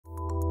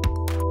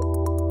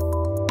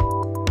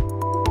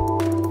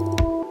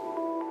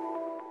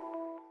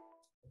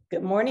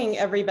Good morning,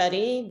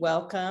 everybody.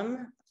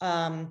 Welcome.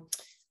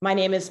 My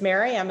name is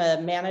Mary. I'm a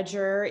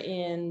manager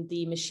in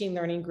the machine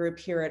learning group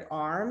here at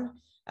Arm.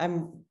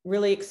 I'm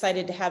really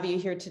excited to have you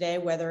here today,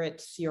 whether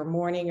it's your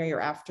morning or your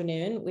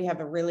afternoon. We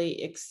have a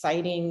really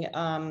exciting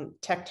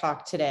tech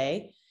talk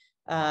today.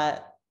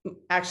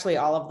 Actually,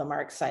 all of them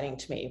are exciting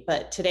to me,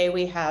 but today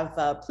we have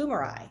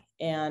Plumerai,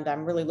 and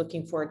I'm really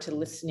looking forward to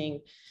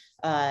listening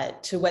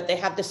to what they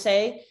have to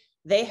say.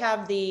 They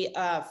have the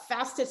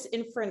fastest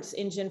inference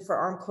engine for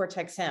Arm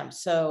Cortex-M.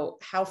 So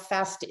how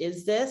fast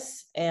is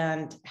this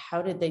and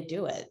how did they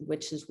do it,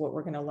 which is what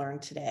we're going to learn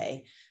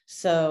today.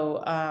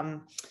 So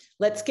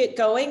let's get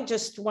going.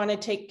 Just want to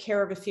take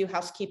care of a few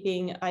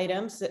housekeeping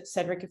items.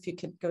 Cedric, if you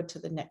could go to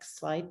the next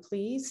slide,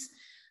 please.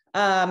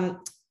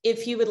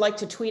 If you would like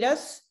to tweet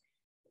us,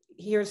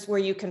 here's where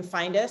you can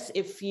find us.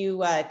 If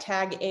you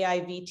tag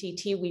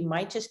AIVTT, we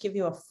might just give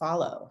you a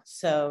follow.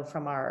 So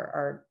from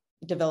our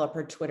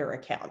developer Twitter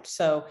account.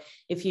 So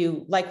if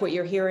you like what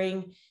you're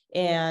hearing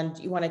and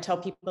you want to tell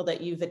people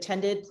that you've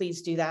attended,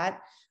 please do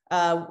that.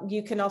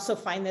 You can also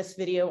find this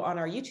video on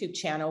our YouTube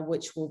channel,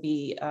 which will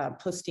be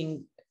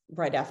posting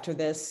right after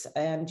this,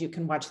 and you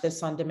can watch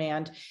this on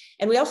demand.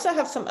 And we also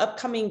have some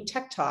upcoming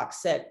tech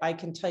talks that I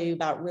can tell you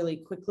about really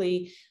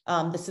quickly.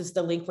 This is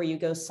the link where you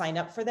go sign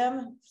up for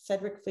them.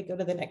 Cedric, if we go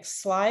to the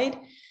next slide.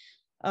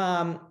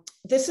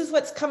 This is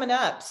what's coming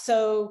up.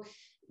 So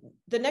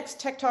the next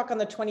tech talk on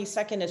the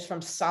 22nd is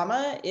from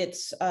Sama.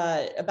 It's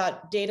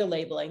about data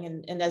labeling.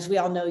 And as we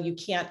all know, you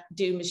can't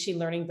do machine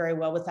learning very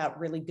well without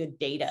really good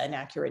data and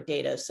accurate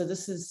data. So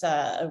this is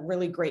a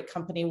really great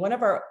company, one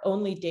of our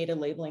only data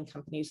labeling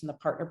companies in the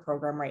partner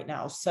program right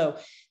now. So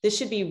this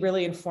should be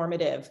really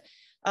informative.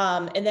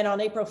 And then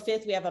on April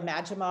 5th, we have a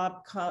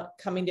Majimob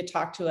coming to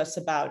talk to us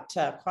about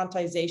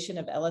quantization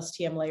of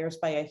LSTM layers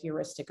by a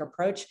heuristic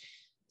approach.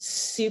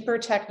 Super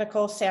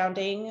technical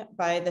sounding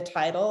by the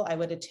title. I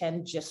would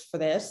attend just for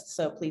this.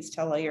 So please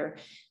tell all your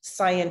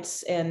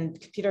science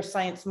and computer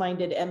science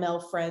minded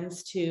ML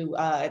friends to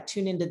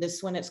tune into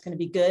this one. It's going to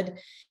be good.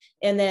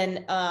 And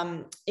then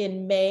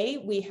in May,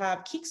 we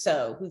have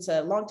Kikso, who's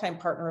a longtime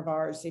partner of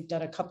ours. They've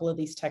done a couple of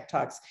these tech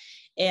talks.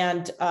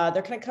 And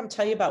they're going to come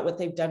tell you about what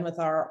they've done with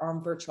our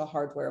ARM virtual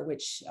hardware,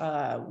 which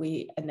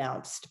we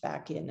announced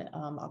back in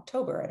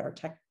October at our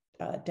Tech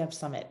Dev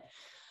Summit.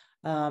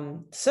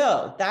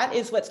 So that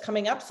is what's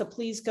coming up. So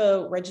please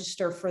go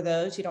register for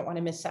those. You don't want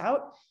to miss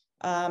out.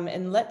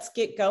 And let's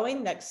get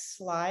going. Next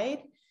slide.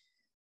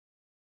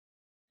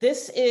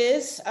 This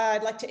is,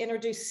 I'd like to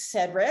introduce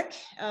Cedric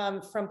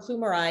from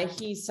Plumerai.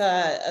 He's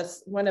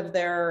one of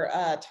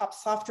their top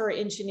software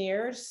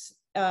engineers.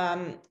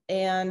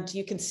 And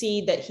you can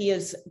see that he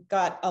has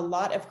got a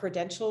lot of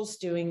credentials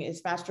doing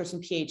his master's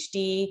and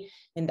PhD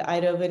in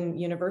Eindhoven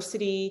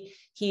University.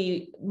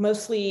 He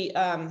mostly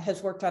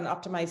has worked on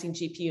optimizing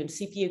GPU and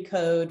CPU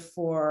code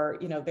for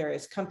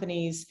various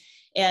companies.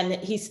 And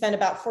he spent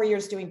about 4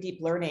 years doing deep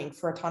learning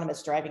for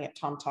autonomous driving at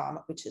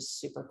TomTom, which is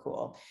super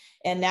cool.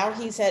 And now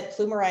he's at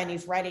Plumerai and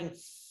he's writing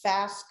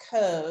fast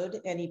code,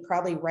 and he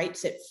probably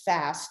writes it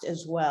fast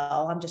as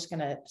well. I'm just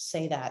going to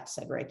say that,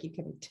 Cedric. You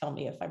can tell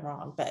me if I'm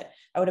wrong, but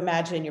I would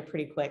imagine you're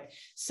pretty quick.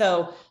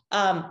 So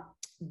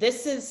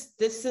this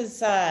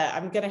is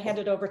I'm going to hand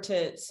it over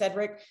to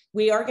Cedric.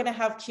 We are going to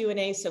have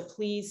Q&A, so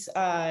please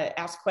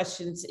ask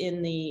questions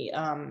in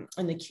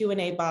the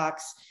Q&A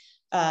box.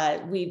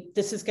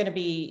 This is going to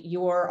be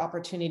your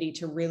opportunity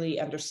to really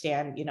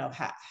understand,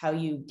 how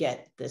you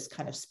get this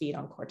kind of speed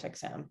on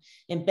Cortex-M.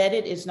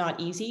 Embedded is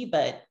not easy,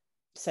 but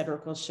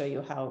Cedric will show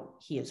you how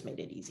he has made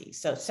it easy.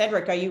 So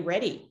Cedric, are you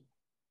ready?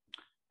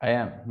 I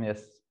am,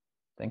 yes.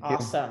 Thank you.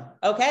 Awesome.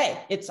 Okay,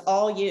 it's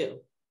all you.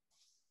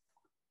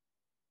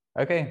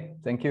 Okay,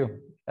 thank you.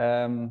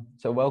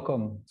 So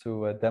welcome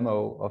to a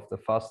demo of the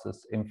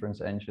fastest inference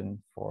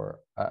engine for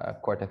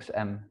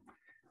Cortex-M.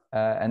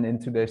 And in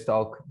today's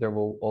talk, there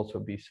will also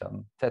be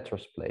some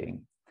Tetris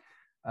playing.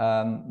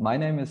 My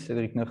name is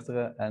Cedric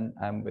Nuchtere and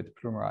I'm with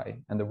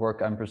Plumerai. And the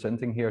work I'm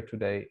presenting here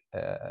today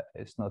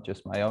is not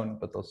just my own,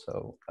 but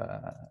also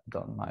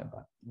done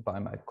by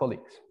my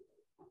colleagues.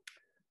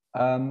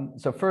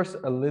 So first,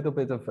 a little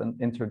bit of an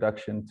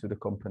introduction to the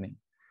company.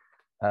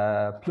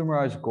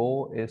 Plumerai's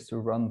goal is to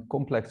run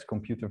complex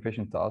computer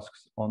vision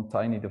tasks on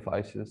tiny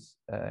devices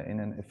in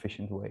an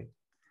efficient way.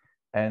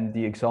 And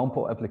the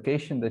example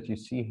application that you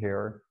see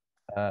here,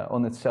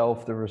 on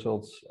itself, the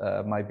results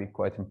might be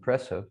quite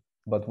impressive.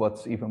 But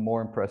what's even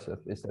more impressive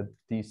is that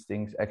these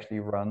things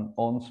actually run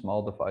on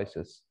small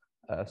devices,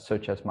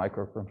 such as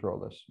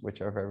microcontrollers,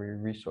 which are very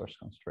resource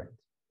constrained.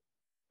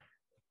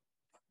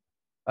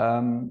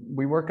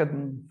 We work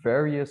on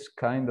various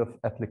kind of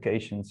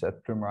applications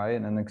at Plumerai,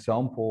 and an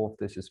example of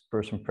this is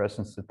person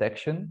presence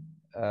detection,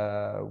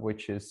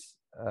 which is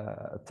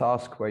a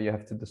task where you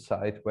have to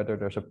decide whether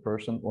there's a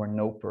person or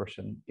no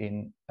person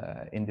in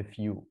the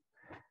view.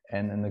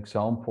 And an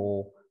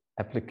example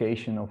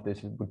application of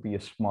this would be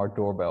a smart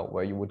doorbell,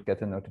 where you would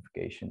get a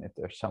notification if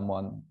there's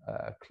someone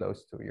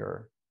close to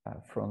your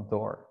front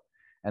door.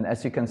 And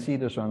as you can see,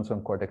 this runs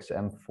on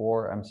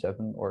Cortex-M4,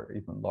 M7, or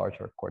even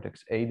larger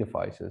Cortex-A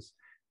devices.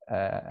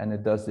 And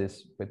it does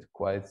this with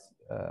quite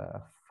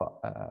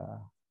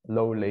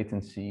low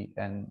latency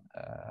and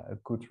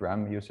good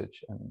RAM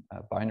usage and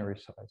binary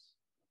size.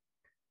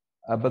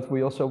 But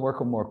we also work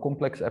on more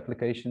complex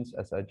applications,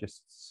 as I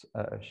just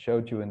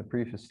showed you in the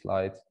previous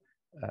slide.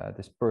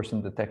 This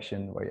person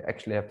detection, where you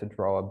actually have to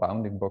draw a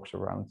bounding box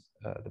around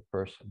the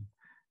person.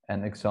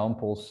 And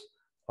examples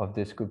of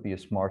this could be a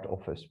smart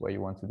office, where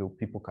you want to do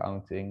people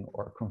counting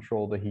or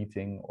control the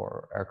heating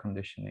or air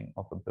conditioning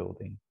of a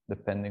building,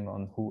 depending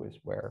on who is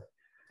where.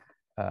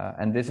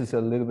 And this is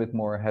a little bit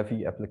more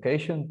heavy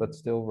application, but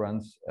still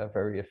runs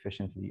very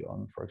efficiently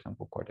on, for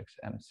example,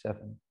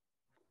 Cortex-M7.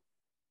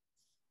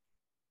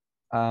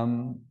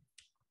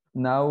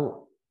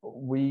 Now,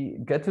 we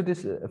get to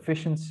this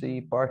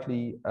efficiency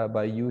partly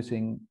by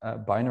using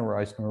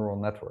binarized neural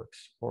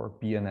networks, or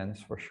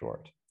BNNs for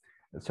short.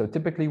 So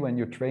typically when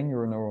you train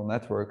your neural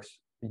networks,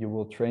 you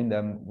will train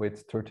them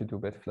with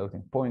 32-bit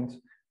floating point.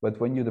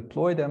 But when you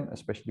deploy them,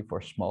 especially for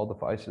small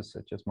devices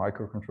such as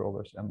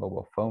microcontrollers and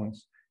mobile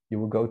phones, you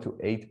will go to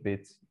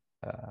 8-bit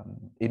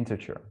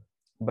integer.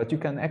 But you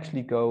can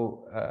actually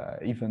go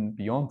even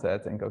beyond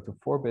that and go to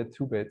 4-bit,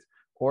 2-bit,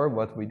 or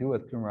what we do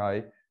at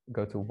Plumerai,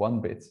 go to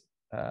 1-bit,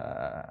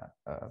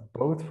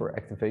 both for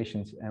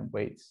activations and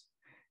weights.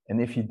 And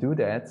if you do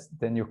that,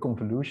 then your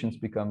convolutions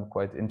become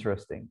quite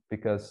interesting,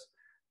 because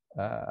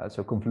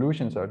so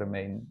convolutions are the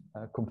main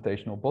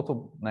computational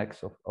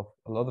bottlenecks of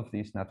a lot of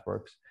these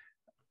networks.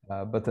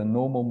 But a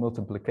normal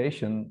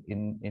multiplication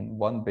in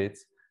 1-bit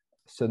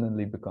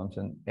suddenly becomes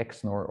an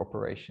XNOR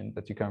operation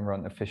that you can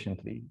run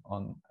efficiently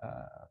on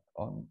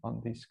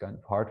these kind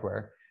of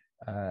hardware.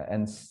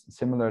 And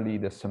similarly,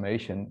 the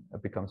summation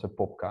becomes a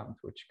pop count,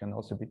 which can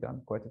also be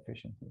done quite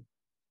efficiently.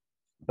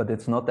 But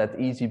it's not that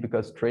easy,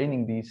 because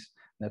training these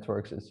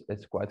networks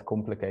is quite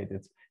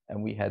complicated.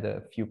 And we had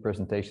a few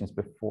presentations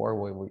before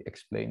where we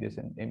explained this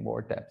in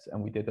more depth.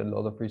 And we did a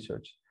lot of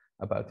research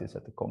about this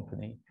at the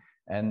company.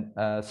 And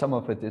some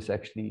of it is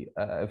actually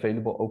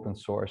available open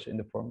source in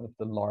the form of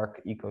the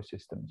Lark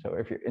ecosystem. So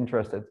if you're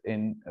interested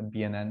in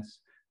BNNs,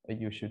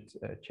 you should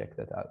check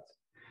that out.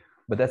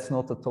 But that's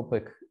not the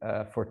topic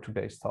for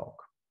today's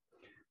talk.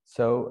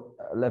 So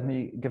let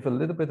me give a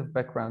little bit of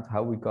background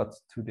how we got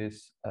to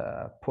this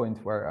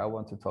point where I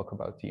want to talk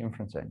about the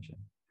inference engine.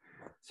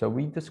 So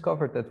we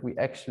discovered that we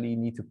actually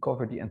need to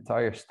cover the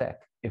entire stack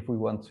if we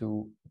want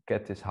to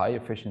get this high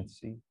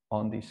efficiency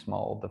on these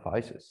small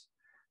devices.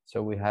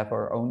 So we have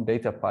our own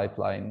data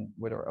pipeline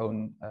with our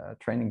own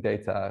training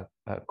data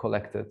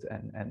collected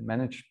and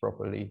managed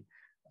properly,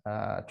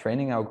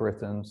 training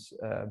algorithms,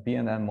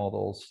 BNN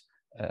models,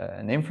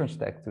 an inference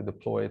stack to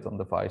deploy it on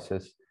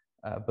devices.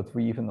 But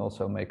we even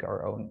also make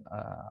our own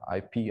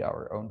IP,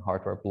 our own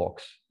hardware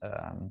blocks.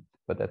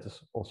 But that is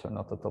also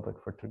not the topic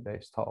for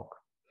today's talk.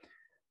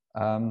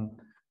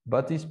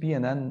 But these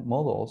BNN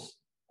models,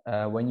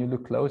 when you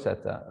look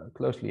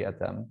closely at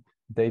them,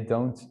 they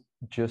don't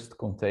just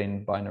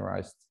contain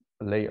binarized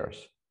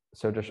layers.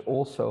 So there's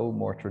also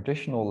more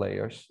traditional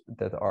layers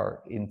that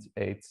are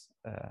int8,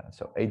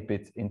 so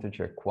 8-bit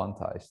integer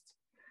quantized.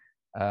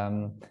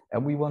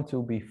 And we want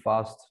to be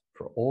fast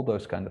for all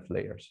those kind of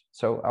layers.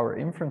 So our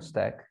inference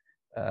stack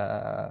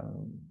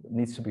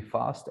needs to be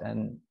fast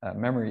and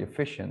memory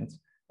efficient,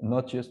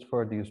 not just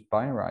for these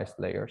binarized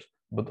layers,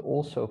 but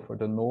also for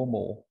the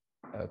normal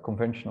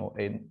conventional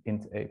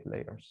int8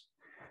 layers.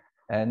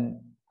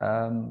 And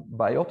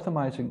by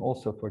optimizing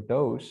also for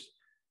those,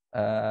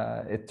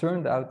 it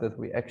turned out that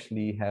we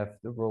actually have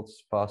the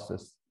world's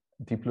fastest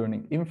deep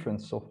learning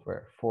inference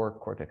software for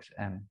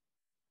Cortex-M.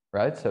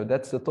 Right, so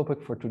that's the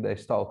topic for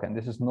today's talk, and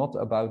this is not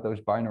about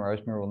those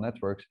binarized neural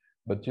networks,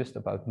 but just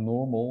about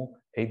normal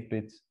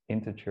 8-bit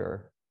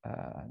integer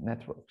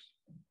networks.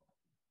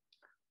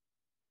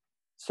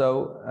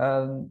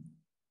 So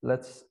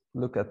let's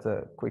look at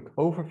a quick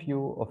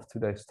overview of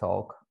today's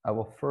talk. I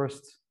will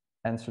first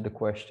answer the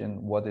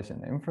question, what is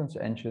an inference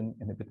engine,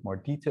 in a bit more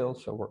detail,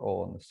 so we're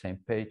all on the same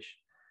page.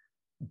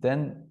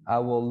 Then I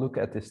will look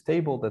at this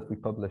table that we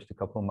published a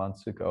couple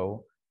months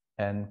ago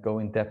and go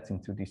in depth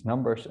into these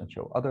numbers and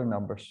show other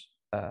numbers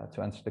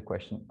to answer the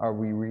question, are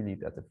we really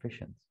that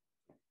efficient?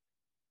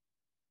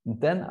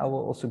 Then I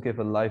will also give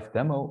a live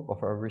demo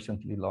of our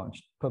recently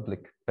launched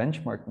public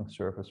benchmarking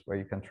service where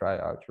you can try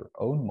out your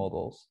own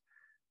models.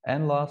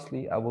 And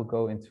lastly, I will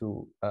go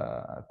into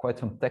quite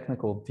some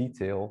technical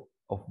detail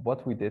of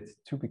what we did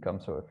to become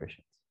so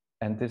efficient.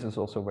 And this is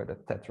also where the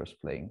Tetris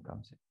playing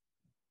comes in.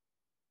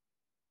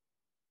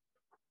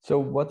 So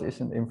what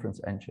is an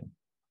inference engine?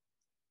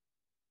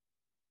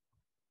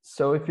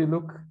 So if you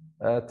look,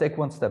 take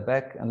one step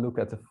back and look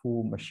at the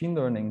full machine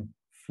learning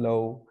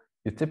flow,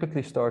 you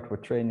typically start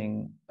with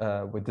training,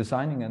 with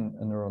designing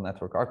a neural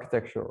network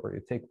architecture, or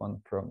you take one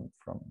from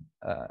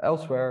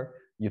elsewhere,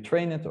 you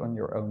train it on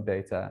your own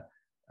data,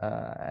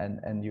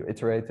 and you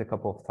iterate a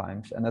couple of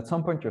times. And at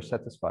some point you're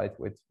satisfied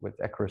with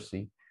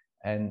accuracy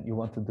and you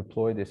want to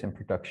deploy this in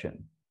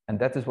production. And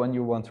that is when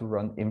you want to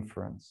run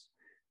inference.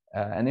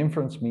 And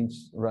inference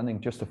means running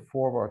just a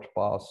forward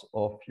pass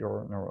of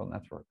your neural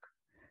network.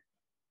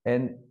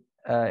 And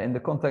in the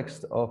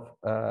context of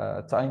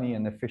tiny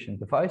and efficient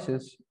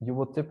devices, you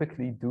will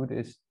typically do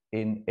this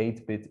in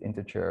 8-bit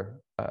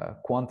integer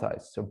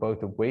quantized. So both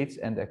the weights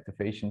and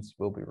activations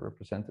will be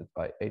represented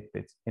by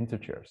 8-bit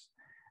integers.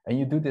 And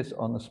you do this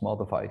on a small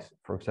device,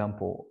 for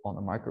example, on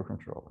a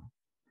microcontroller.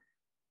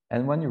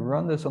 And when you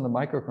run this on the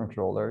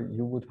microcontroller,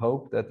 you would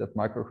hope that that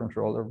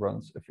microcontroller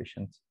runs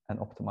efficient and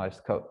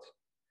optimized code.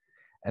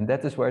 And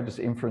that is where this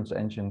inference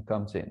engine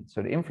comes in.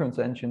 So the inference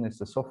engine is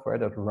the software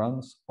that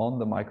runs on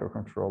the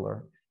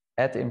microcontroller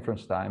at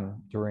inference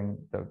time during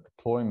the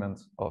deployment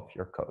of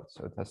your code.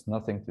 So it has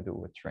nothing to do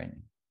with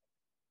training.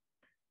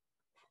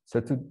 So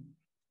to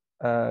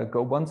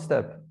go one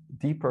step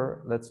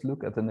deeper, let's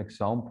look at an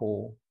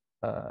example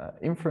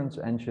inference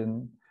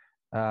engine.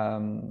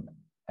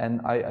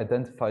 And I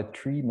identified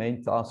 3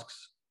 main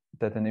tasks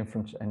that an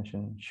inference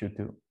engine should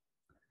do.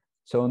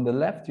 So on the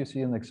left, you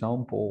see an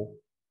example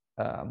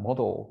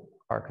model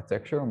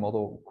architecture,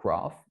 model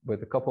graph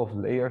with a couple of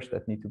layers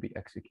that need to be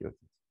executed.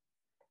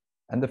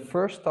 And the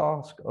first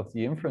task of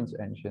the inference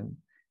engine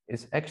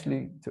is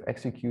actually to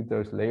execute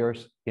those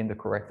layers in the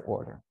correct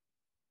order.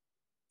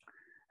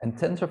 And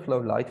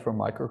TensorFlow Lite for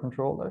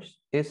microcontrollers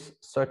is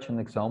such an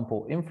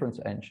example inference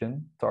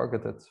engine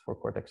targeted for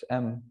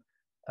Cortex-M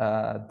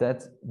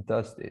that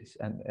does this.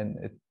 And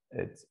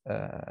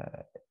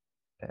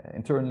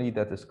internally,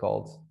 that is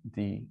called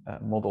the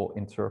model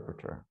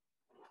interpreter.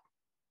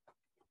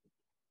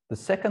 The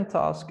second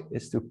task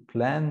is to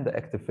plan the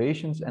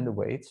activations and the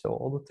weights, so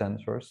all the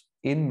tensors,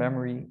 in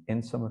memory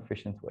in some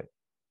efficient way.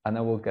 And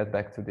I will get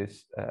back to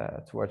this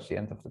towards the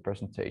end of the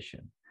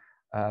presentation.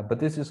 But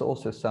this is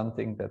also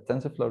something that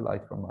TensorFlow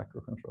Lite for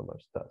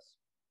microcontrollers does.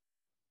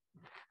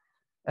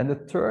 And the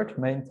third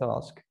main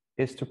task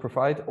is to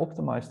provide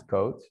optimized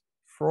code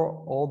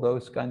for all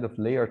those kind of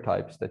layer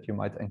types that you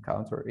might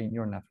encounter in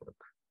your network.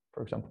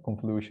 For example,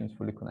 convolutions,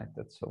 fully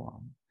connected, so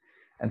on.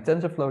 And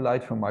TensorFlow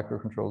Lite for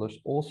microcontrollers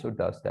also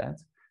does that,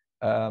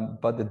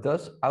 but it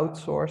does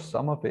outsource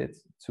some of it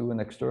to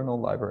an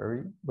external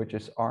library, which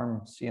is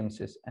Arm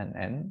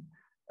CMSIS-NN,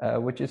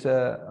 which is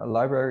a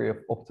library of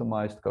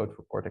optimized code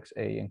for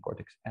Cortex-A and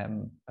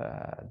Cortex-M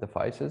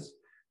devices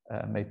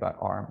made by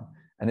Arm.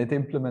 And it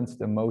implements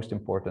the most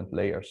important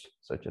layers,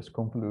 such as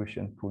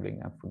convolution, pooling,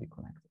 and fully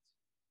connected.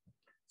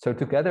 So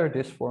together,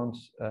 this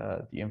forms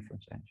the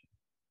inference engine.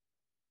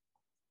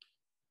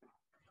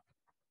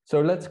 So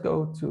let's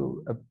go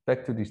to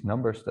back to these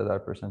numbers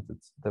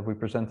that we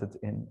presented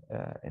in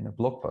a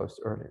blog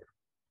post earlier.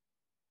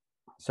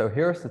 So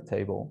here's the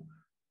table.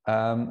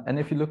 And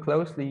if you look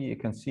closely, you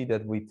can see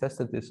that we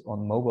tested this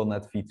on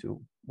MobileNet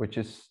v2, which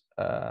is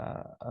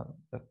a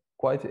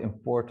quite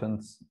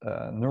important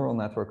neural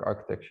network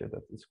architecture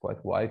that is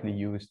quite widely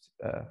used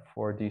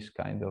for these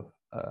kind of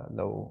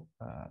low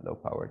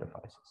power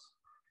devices.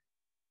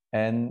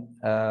 And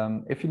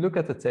if you look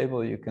at the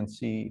table, you can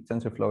see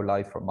TensorFlow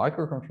Lite for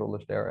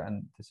microcontrollers there,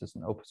 and this is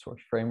an open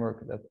source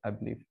framework that I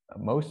believe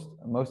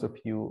most of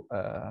you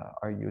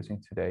are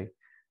using today.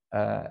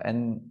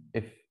 And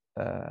if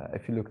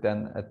you look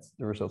then at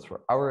the results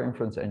for our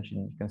inference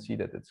engine, you can see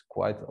that it's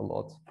quite a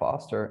lot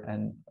faster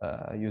and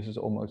uses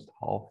almost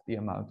half the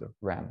amount of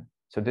RAM.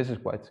 So this is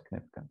quite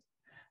significant.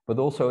 But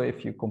also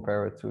if you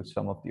compare it to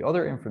some of the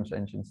other inference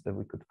engines that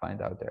we could find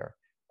out there,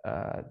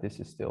 this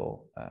is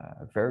still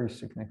a very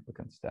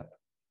significant step.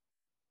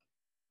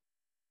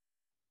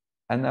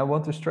 And I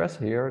want to stress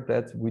here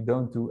that we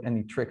don't do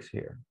any tricks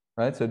here,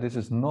 right? So this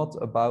is not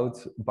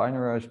about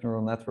binarized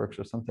neural networks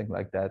or something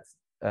like that.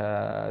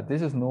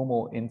 This is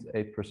normal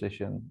int8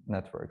 precision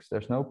networks.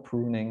 There's no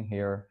pruning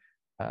here.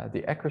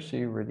 The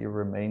accuracy really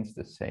remains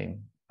the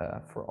same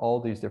for all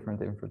these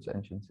different inference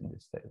engines in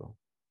this table.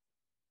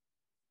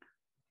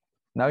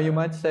 Now you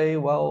might say,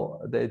 well,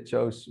 they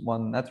chose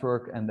one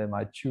network and they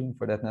might tune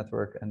for that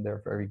network and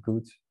they're very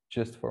good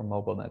just for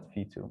MobileNet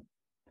v2.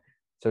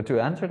 So to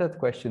answer that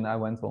question, I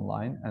went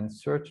online and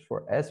searched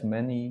for as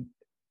many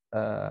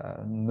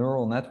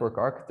neural network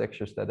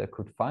architectures that I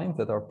could find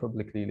that are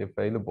publicly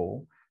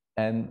available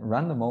and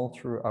ran them all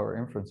through our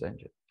inference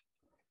engine.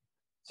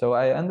 So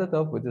I ended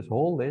up with this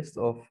whole list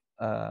of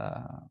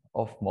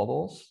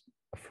models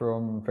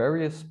from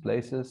various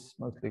places,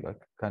 mostly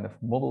like kind of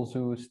model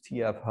zoos,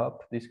 TF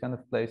Hub, these kind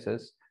of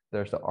places.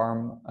 There's the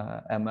Arm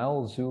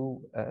ML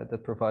zoo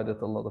that provided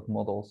a lot of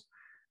models.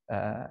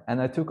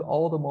 And I took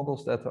all the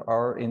models that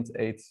are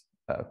int8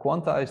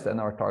 quantized and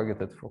are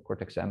targeted for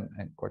Cortex-M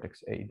and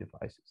Cortex-A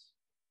devices.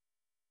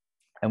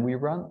 And we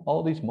run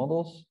all these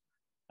models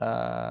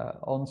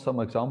on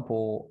some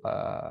example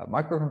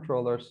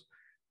microcontrollers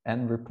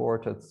and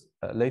reported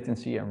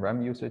latency and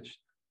RAM usage,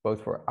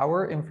 both for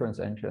our inference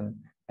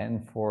engine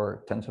and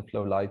for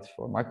TensorFlow Lite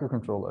for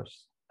microcontrollers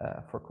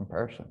for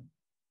comparison.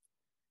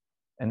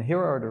 And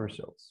here are the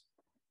results.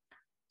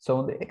 So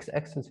on the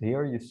x-axis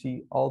here, you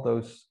see all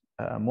those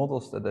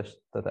models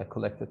that I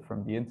collected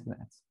from the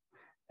internet.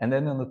 And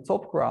then on the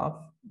top graph,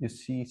 you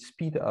see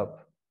speed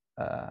up.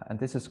 And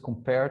this is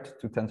compared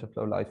to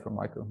TensorFlow Lite for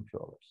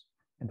microcontrollers.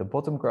 In the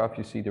bottom graph,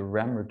 you see the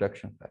RAM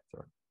reduction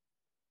factor.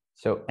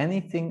 So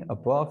anything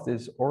above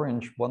this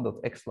orange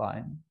 1.x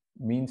line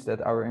means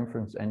that our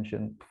inference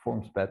engine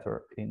performs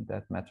better in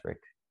that metric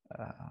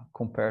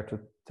compared to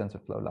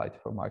TensorFlow Lite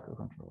for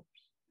microcontrollers.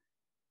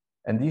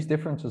 And these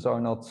differences are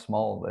not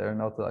small. They're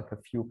not like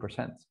a few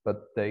percent, but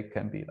they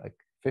can be like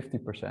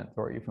 50%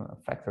 or even a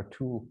factor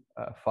 2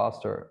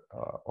 faster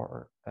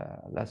or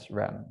less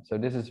RAM. So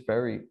this is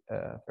very,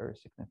 very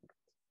significant.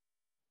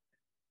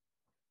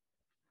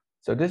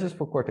 So this is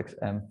for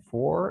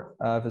Cortex-M4.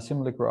 I have a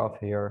similar graph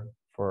here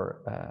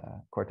for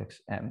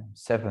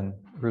Cortex-M7.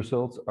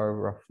 Results are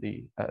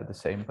roughly the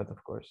same, but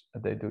of course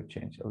they do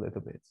change a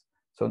little bit.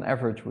 So on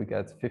average, we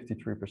get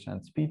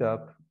 53% speed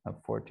up and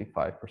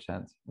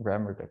 45%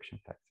 RAM reduction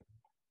factor.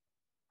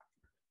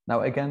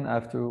 Now, again, I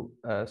have to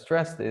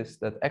stress this,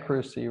 that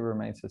accuracy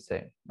remains the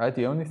same, right?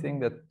 The only thing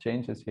that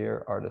changes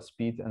here are the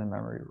speed and the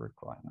memory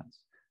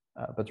requirements,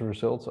 but the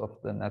results of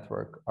the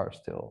network are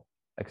still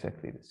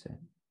exactly the same.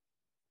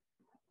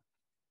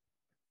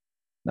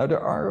 Now,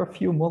 there are a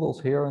few models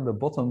here in the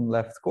bottom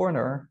left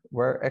corner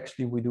where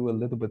actually we do a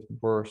little bit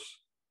worse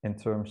in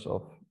terms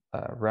of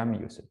RAM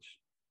usage.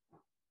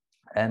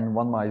 And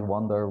one might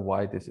wonder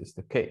why this is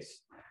the case.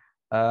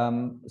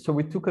 So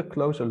we took a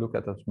closer look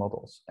at those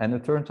models. And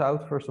it turns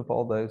out, first of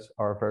all, those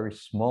are very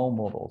small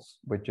models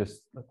with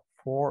just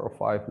 4 or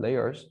 5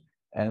 layers.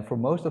 And for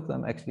most of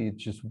them, actually,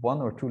 it's just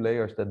 1 or 2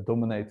 layers that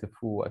dominate the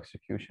full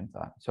execution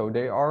time. So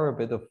they are a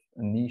bit of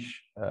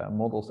niche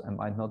models and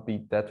might not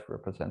be that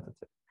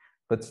representative.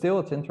 But still,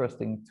 it's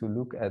interesting to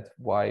look at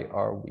why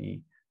are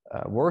we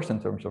worse in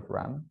terms of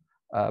RAM,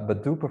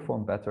 but do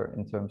perform better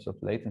in terms of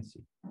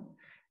latency.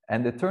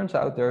 And it turns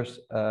out there's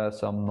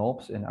some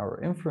knobs in our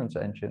inference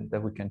engine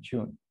that we can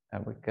tune,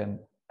 and we can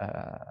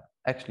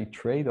actually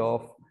trade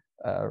off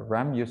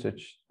RAM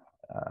usage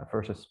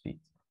versus speed.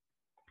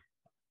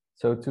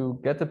 So to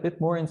get a bit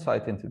more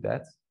insight into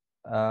that,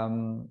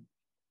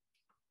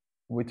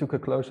 we took a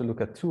closer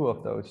look at 2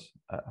 of those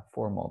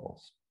 4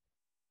 models.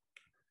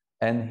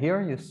 And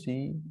here you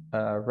see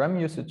RAM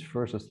usage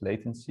versus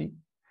latency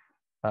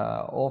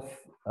of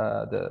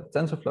the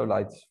TensorFlow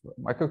Lite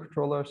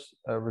microcontrollers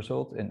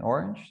result in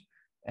orange,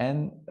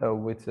 and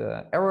with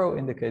arrow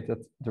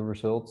indicated the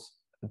results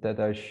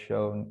that are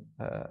shown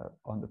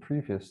on the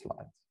previous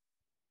slide.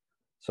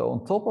 So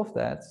on top of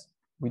that,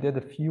 we did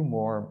a few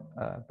more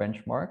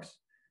benchmarks,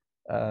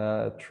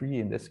 3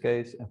 in this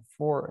case and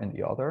 4 in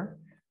the other,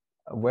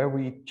 where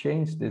we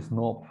changed this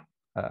knob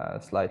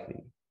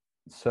slightly.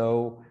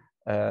 So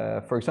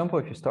for example,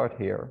 if you start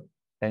here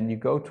and you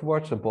go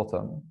towards the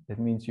bottom, it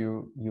means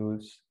you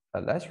use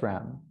less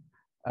RAM,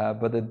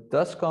 but it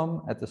does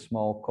come at a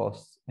small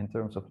cost in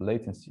terms of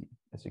latency,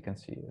 as you can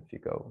see if you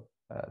go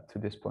to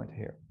this point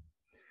here.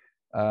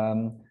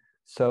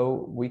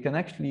 So we can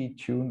actually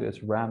tune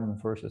this RAM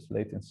versus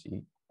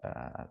latency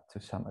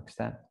to some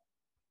extent.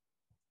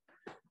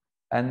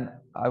 And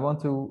I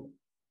want to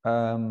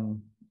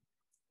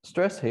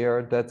stress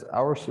here that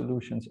our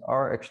solutions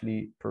are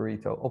actually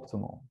Pareto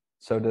optimal.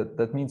 So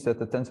that means that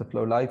the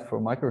TensorFlow Lite for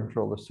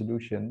microcontroller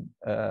solution,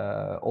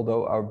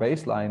 although our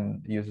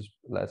baseline uses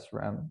less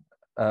RAM,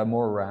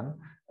 more RAM,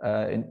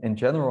 in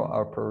general,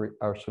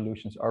 our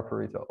solutions are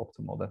Pareto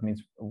optimal. That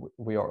means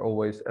we are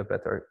always a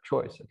better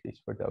choice, at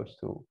least for those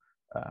 2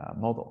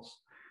 models.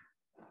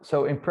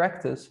 So in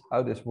practice,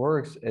 how this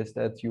works is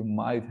that you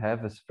might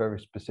have a very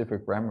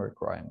specific RAM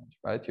requirement,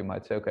 right? You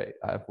might say, okay,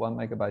 I have 1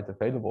 megabyte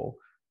available,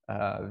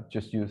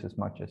 just use as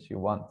much as you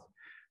want.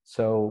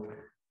 So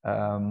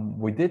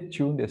we did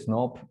tune this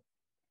knob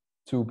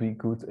to be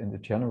good in the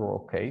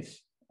general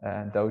case,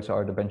 and those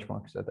are the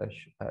benchmarks that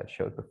I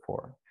showed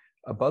before.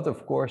 But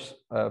of course,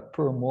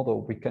 per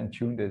model, we can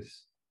tune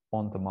this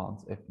on demand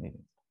if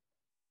needed.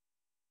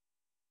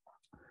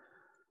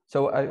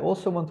 So I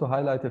also want to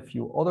highlight a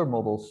few other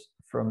models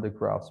from the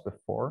graphs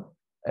before,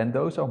 and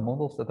those are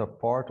models that are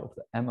part of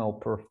the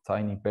MLPerf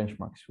Tiny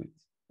benchmark suite.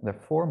 There are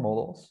 4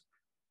 models,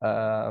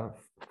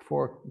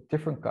 4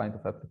 different kinds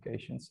of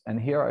applications.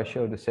 And here I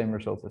show the same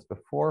results as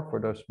before for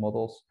those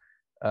models,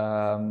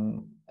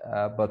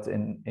 but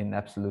in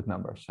absolute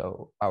numbers.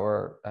 So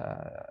our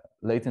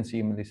latency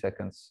in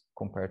milliseconds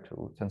compared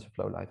to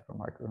TensorFlow Lite for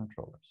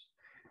microcontrollers.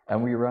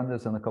 And we run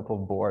this on a couple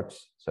of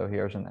boards. So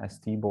here's an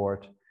ST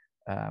board.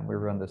 We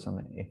run this on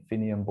an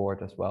Infineon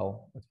board as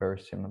well with very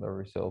similar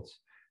results.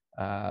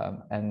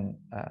 And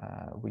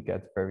we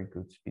get very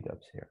good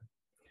speedups here.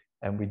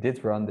 And we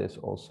did run this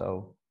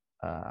also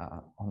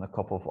on a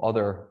couple of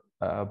other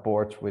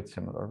boards with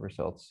similar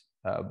results,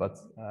 but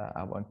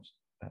I won't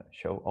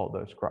show all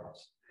those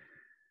graphs.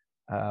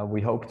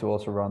 We hope to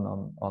also run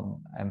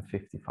on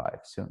M55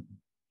 soon.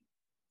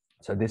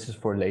 So this is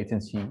for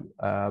latency,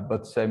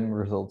 but similar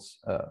results,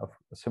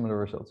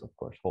 of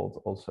course,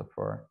 hold also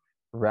for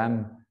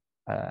RAM.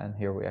 And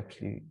here we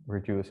actually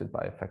reduce it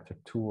by a factor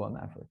 2 on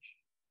average.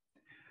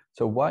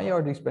 So why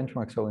are these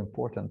benchmarks so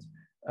important?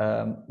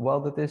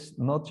 Well, that is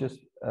not just,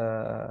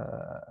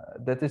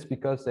 that is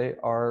because they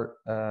are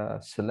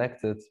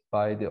selected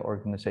by the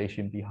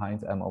organization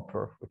behind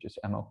MLPerf, which is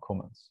ML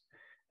Commons.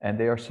 And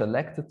they are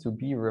selected to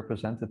be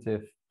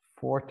representative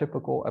for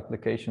typical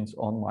applications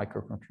on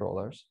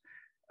microcontrollers.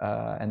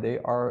 And they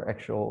are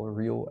actual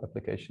real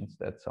applications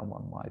that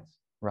someone might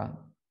run.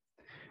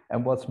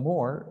 And what's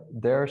more,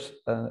 there's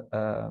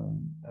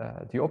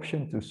the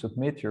option to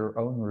submit your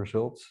own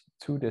results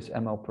to this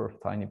MLPerf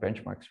Tiny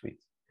Benchmark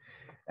Suite.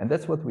 And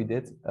that's what we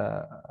did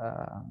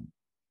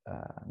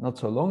not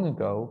so long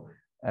ago.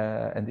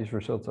 And these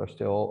results are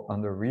still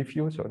under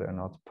review, so they're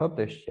not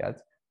published yet.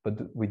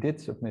 But we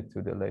did submit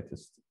to the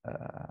latest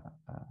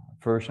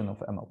version of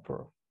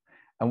MLPerf.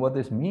 And what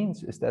this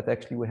means is that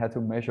actually we had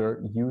to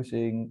measure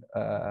using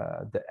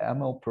the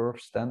MLPerf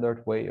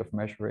standard way of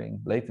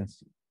measuring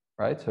latency,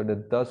 right? So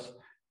that does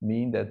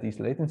mean that these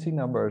latency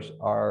numbers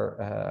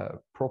are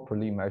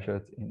properly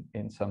measured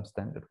in some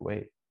standard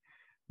way.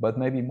 But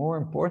maybe more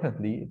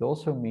importantly, it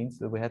also means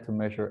that we had to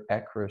measure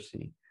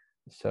accuracy.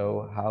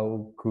 So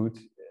how good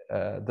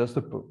does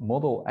the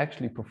model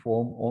actually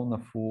perform on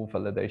a full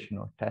validation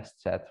or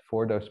test set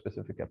for those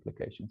specific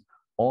applications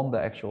on the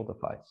actual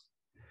device?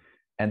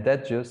 And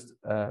that just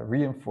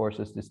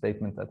reinforces the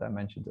statement that I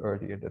mentioned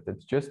earlier, that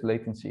it's just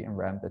latency and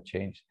RAM that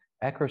changed.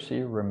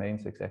 Accuracy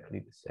remains exactly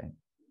the same.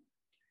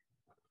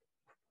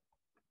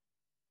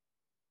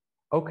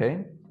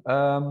 Okay,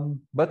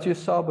 but you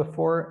saw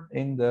before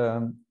in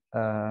the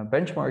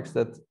benchmarks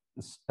that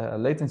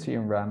latency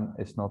in RAM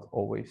is not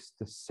always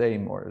the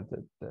same, or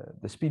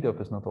the speed up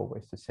is not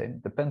always the same.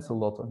 It depends a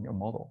lot on your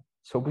model.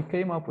 So we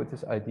came up with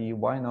this idea,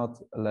 why not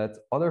let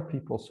other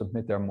people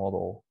submit their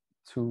model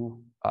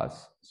to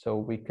us so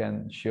we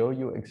can show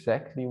you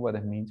exactly what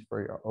it means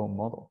for your own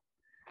model.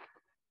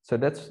 So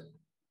that's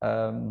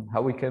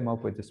how we came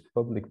up with this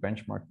public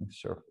benchmarking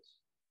service.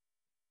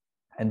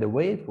 And the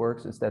way it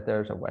works is that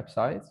there's a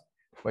website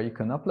where you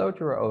can upload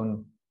your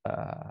own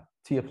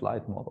TF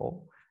Lite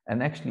model.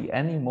 And actually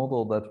any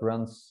model that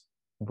runs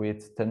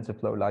with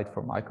TensorFlow Lite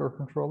for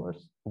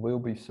microcontrollers will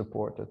be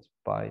supported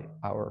by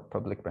our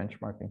public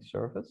benchmarking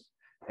service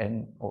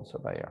and also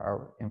by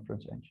our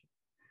Inference Engine.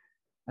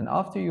 And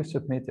after you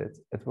submit it,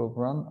 it will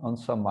run on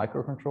some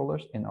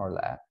microcontrollers in our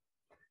lab.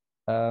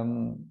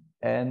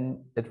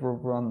 And it will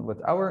run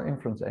with our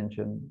Inference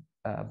Engine,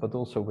 but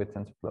also with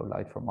TensorFlow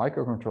Lite for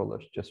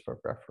microcontrollers, just for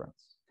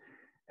reference.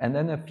 And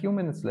then a few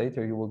minutes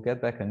later, you will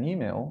get back an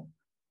email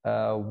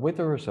with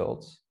the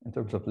results in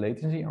terms of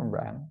latency and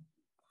RAM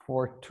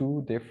for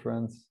two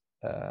different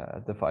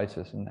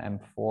devices, an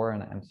M4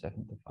 and an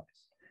M7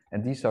 device.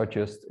 And these are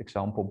just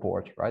example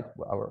boards, right?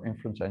 Our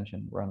Inference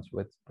Engine runs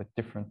with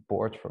different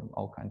boards from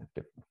all kinds of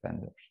different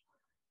vendors.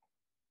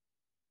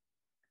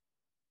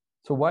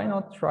 So why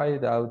not try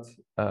it out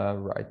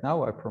right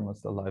now? I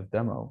promised a live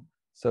demo.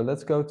 So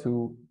let's go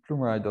to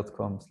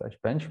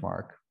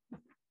plumerai.com/benchmark.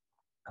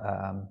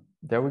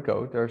 There we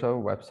go, there's our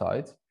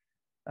website.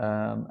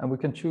 And we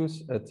can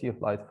choose a TF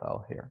Lite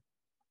file here.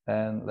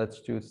 And let's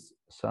choose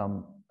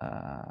some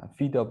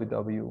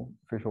VWW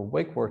Visual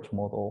Wake Words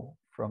model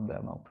from the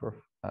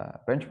MLPerf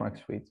benchmark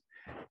suite.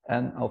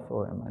 And I'll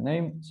fill in my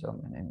name. So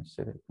my name is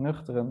Cedric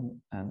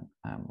Nuchteren and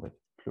I'm with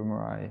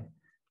Plumerai.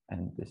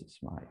 And this is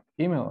my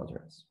email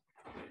address.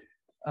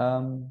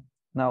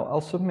 Now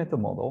I'll submit the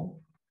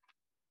model.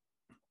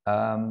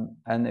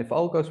 And if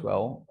all goes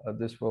well,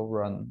 this will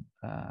run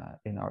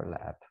in our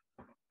lab.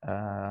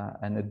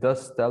 And it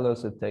does tell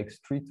us it takes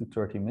 3 to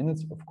 30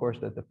 minutes. Of course,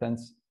 that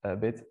depends a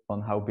bit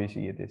on how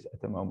busy it is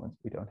at the moment.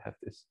 We don't have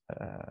this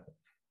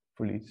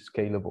fully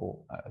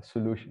scalable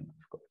solution,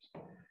 of course.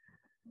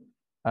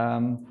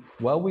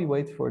 While we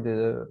wait for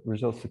the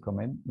results to come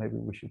in, maybe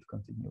we should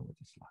continue with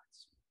the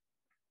slides.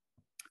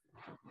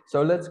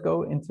 So let's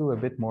go into a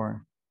bit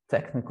more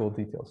technical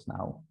details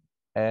now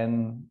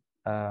and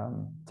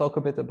talk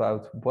a bit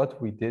about what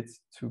we did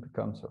to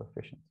become so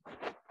efficient.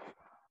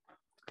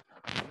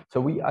 So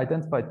we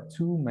identified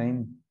two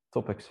main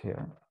topics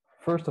here.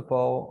 First of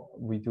all,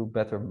 we do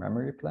better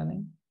memory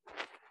planning.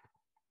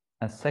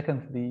 And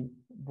secondly,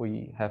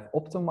 we have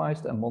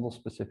optimized a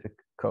model-specific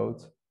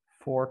code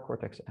for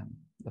Cortex-M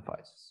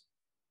devices.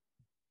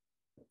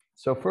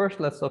 So first,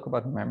 let's talk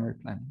about memory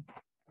planning.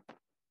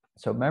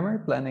 So memory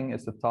planning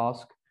is the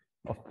task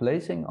of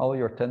placing all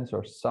your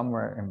tensors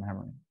somewhere in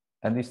memory.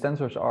 And these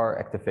tensors are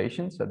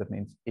activations, so that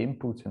means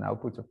inputs and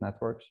outputs of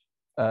networks,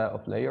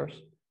 of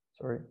layers,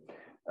 sorry.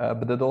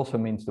 But that also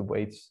means the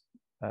weight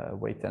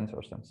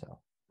tensors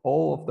themselves.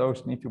 All of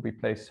those need to be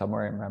placed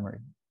somewhere in memory.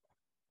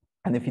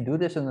 And if you do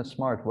this in a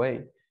smart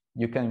way,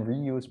 you can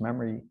reuse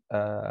memory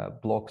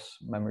blocks,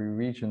 memory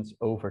regions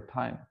over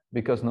time,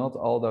 because not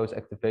all those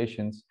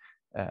activations,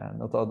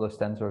 not all those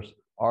tensors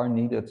are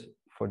needed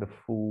for the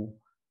full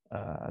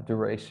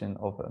duration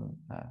of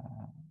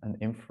an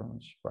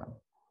inference run.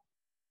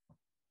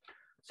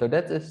 So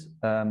that is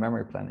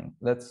memory planning.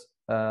 Let's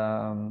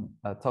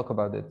talk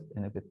about it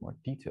in a bit more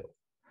detail.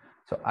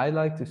 So I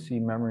like to see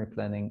memory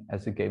planning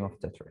as a game of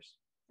Tetris.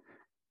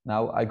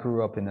 Now, I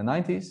grew up in the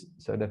 90s,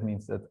 so that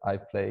means that I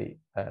play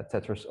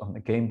Tetris on the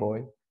Game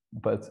Boy,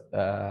 but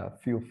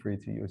feel free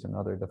to use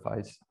another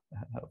device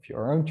of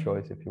your own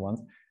choice if you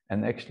want.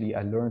 And actually,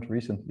 I learned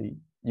recently,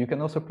 you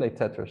can also play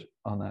Tetris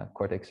on a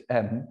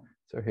Cortex-M.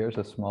 So here's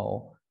a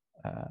small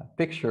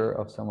picture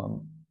of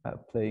someone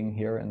playing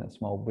here in a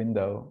small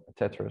window, a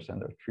Tetris,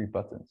 and there are 3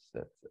 buttons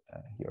that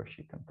he or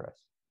she can press.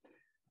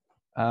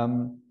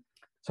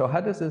 So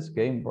how does this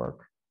game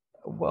work?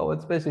 Well,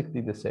 it's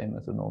basically the same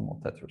as a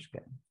normal Tetris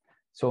game.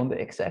 So on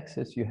the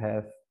x-axis, you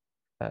have,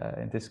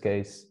 in this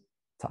case,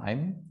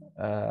 time.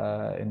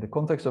 In the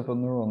context of a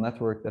neural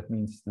network, that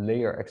means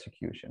layer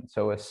execution.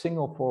 So a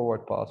single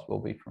forward pass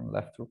will be from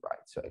left to right.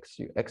 So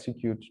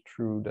execute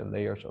through the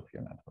layers of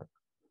your network.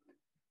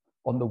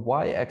 On the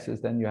y-axis,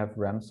 then you have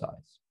RAM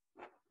size.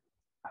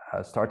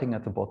 Starting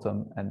at the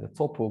bottom, and the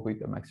top will be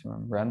the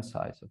maximum RAM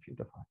size of your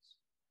device.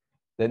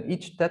 Then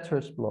each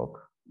Tetris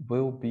block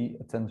will be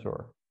a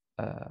tensor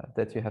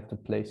that you have to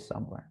place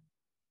somewhere.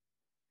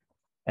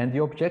 And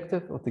the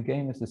objective of the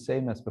game is the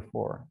same as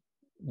before.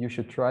 You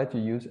should try to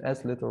use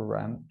as little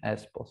RAM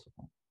as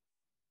possible.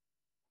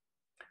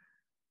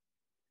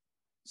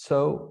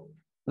 So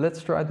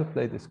let's try to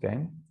play this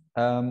game.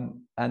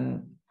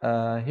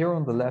 Here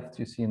on the left,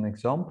 you see an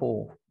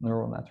example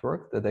neural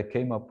network that I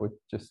came up with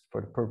just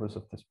for the purpose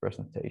of this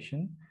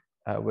presentation,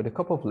 with a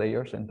couple of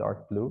layers in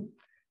dark blue.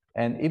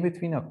 And in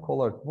between are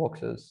colored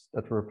boxes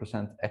that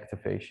represent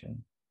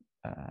activation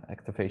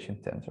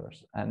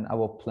tensors. And I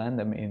will plan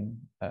them in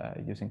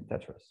using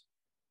Tetris.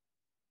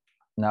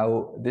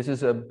 Now, this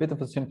is a bit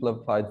of a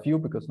simplified view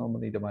because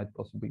normally there might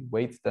possibly be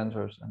weight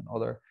tensors and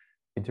other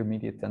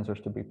intermediate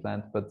tensors to be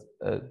planned, but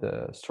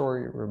the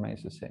story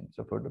remains the same.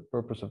 So for the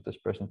purpose of this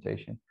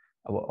presentation,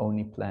 I will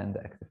only plan the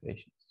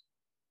activations.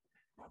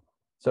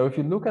 So if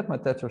you look at my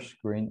Tetris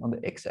screen, on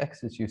the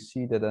x-axis, you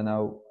see that I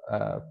now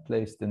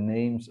place the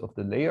names of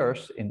the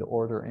layers in the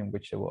order in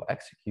which they will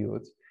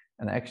execute,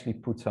 and actually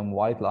put some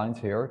white lines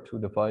here to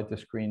divide the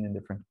screen in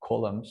different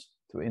columns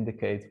to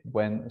indicate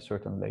when a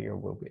certain layer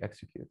will be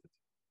executed.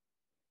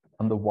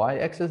 On the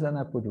y-axis, then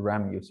I put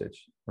RAM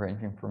usage,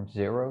 ranging from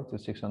 0 to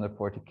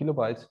 640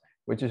 kilobytes,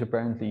 which is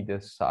apparently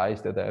the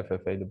size that I have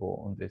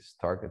available on this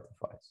target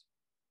device.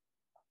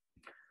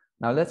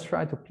 Now let's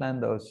try to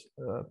plan those,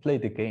 play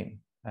the game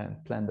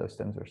and plan those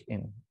tensors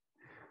in.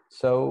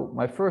 So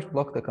my first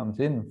block that comes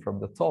in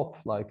from the top,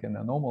 like in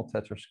a normal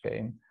Tetris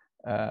game,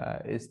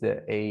 is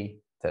the A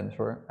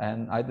tensor,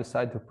 and I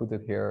decide to put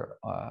it here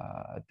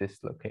at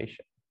this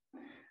location.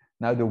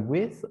 Now the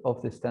width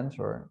of this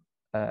tensor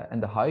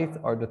and the height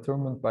are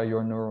determined by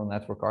your neural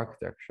network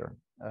architecture.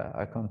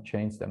 I can't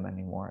change them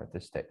anymore at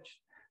this stage.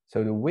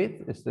 So the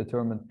width is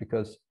determined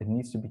because it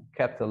needs to be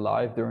kept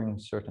alive during a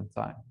certain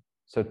time.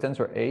 So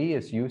tensor A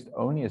is used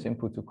only as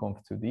input to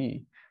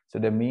conv2d. So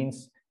that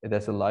means it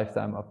has a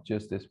lifetime of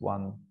just this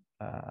one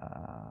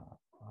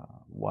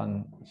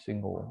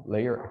single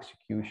layer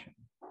execution.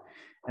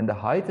 And the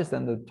height is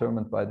then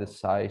determined by the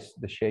size,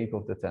 the shape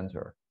of the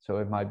tensor. So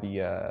it might be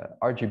a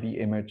RGB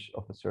image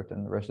of a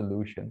certain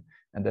resolution,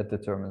 and that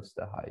determines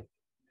the height.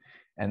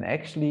 And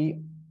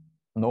actually,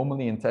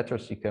 normally in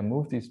Tetris, you can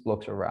move these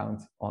blocks around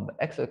on the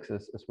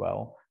x-axis as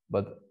well,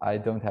 but I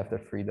don't have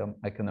that freedom.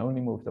 I can only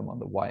move them on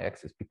the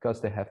y-axis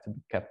because they have to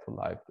be kept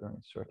alive during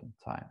a certain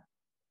time.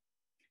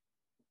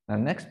 Now,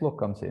 next block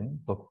comes in,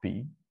 block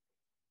B.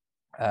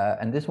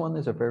 And this one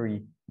is a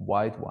very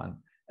wide one.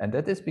 And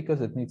that is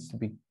because it needs to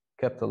be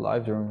kept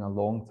alive during a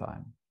long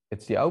time.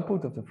 It's the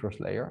output of the first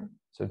layer,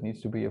 so it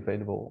needs to be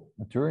available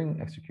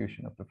during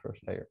execution of the first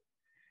layer.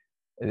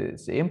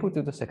 It's the input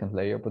to the second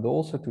layer, but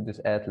also to this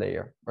add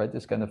layer, right?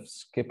 This kind of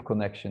skip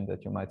connection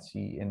that you might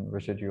see in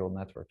residual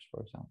networks,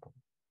 for example.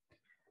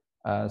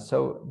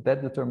 So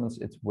that determines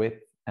its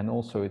width and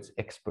also its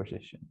X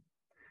position.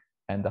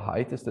 And the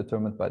height is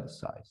determined by the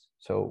size.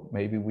 So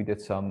maybe we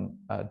did some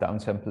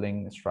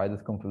downsampling,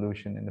 strided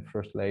convolution in the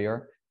first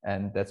layer,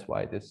 and that's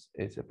why this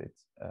is a bit,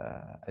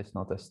 it's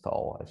not as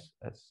tall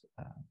as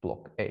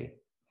block A.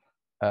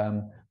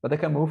 But I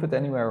can move it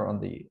anywhere on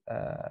the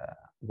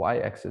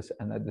y-axis,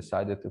 and I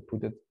decided to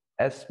put it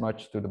as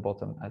much to the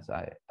bottom as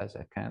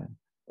I can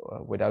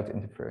without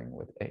interfering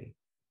with A.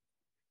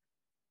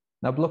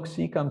 Now block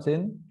C comes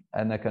in,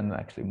 and I can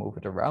actually move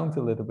it around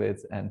a little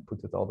bit and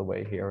put it all the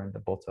way here in the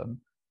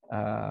bottom.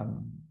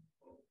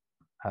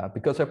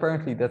 Because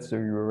apparently that's the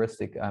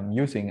heuristic I'm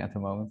using at the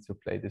moment to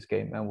play this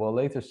game, and we'll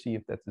later see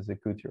if that is a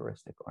good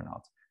heuristic or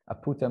not. I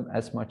put them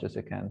as much as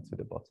I can to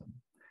the bottom.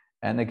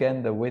 And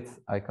again, the width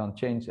I can't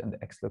change, and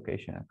the X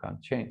location I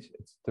can't change.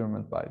 It's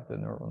determined by the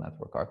neural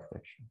network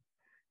architecture.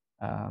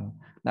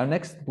 Now,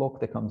 next block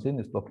that comes in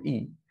is block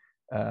E,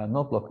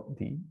 not block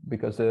D,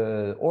 because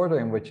the order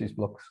in which these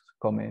blocks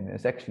come in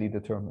is actually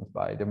determined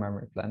by the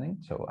memory planning.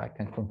 So I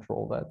can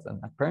control that. And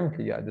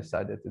apparently I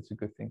decided it's a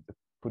good thing to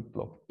put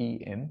block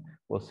E in.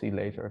 We'll see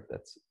later if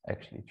that's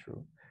actually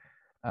true.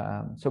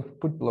 So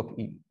put block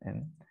E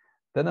in.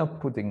 Then I'm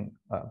putting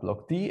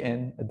block D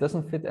in. It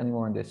doesn't fit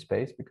anymore in this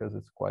space because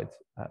it's quite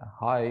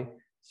high.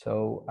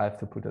 So I have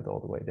to put it all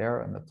the way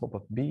there on the top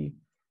of B.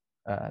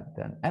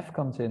 Then F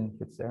comes in,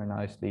 fits there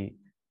nicely,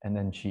 and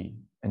then G.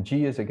 And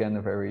G is again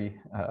a very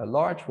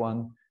large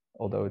one,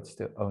 although it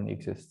still only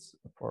exists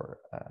for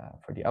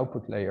the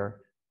output layer.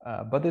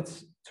 But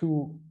it's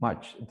too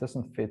much. It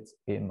doesn't fit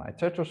in my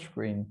Tetris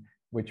screen.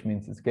 which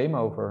means it's game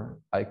over.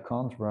 I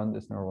can't run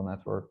this neural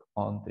network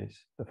on this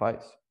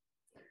device.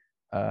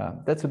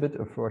 That's a bit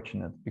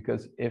unfortunate,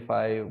 because if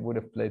I would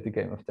have played the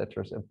game of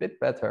Tetris a bit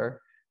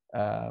better,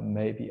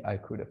 maybe I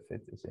could have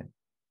fit this in.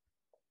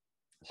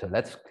 So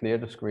let's clear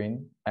the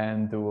screen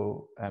and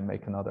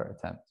make another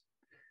attempt.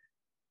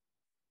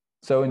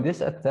 So in this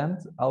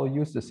attempt, I'll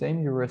use the same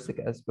heuristic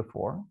as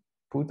before,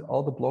 put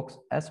all the blocks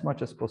as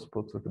much as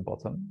possible to the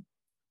bottom,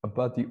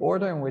 but the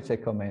order in which they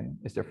come in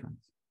is different.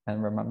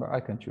 And remember, I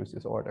can choose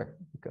this order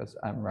because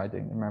I'm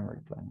writing the memory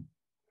planning.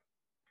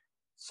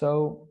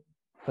 So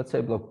let's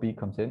say block B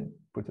comes in,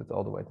 put it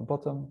all the way to the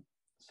bottom.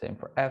 Same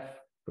for F,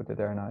 put it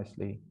there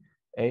nicely.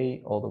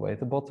 A all the way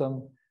to the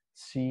bottom.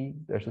 C,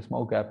 there's a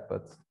small gap,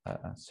 but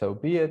so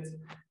be it.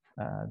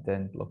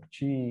 Then block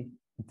G,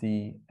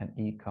 D, and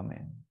E come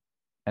in.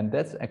 And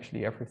that's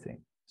actually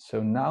everything.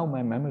 So now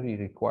my memory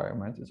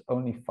requirement is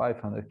only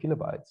 500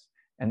 kilobytes,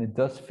 and it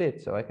does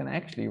fit. So I can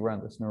actually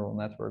run this neural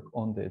network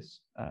on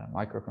this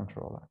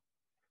microcontroller.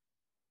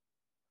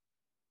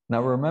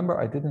 Now remember,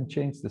 I didn't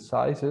change the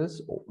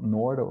sizes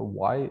nor the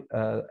Y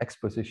X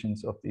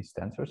positions of these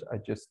tensors. I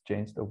just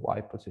changed the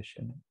Y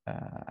position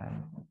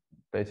and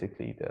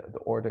basically the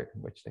order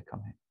in which they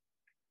come in.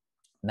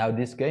 Now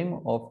this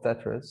game of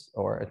Tetris,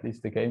 or at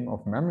least the game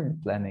of memory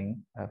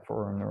planning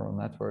for a neural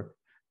network,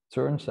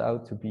 turns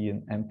out to be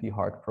an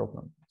NP-hard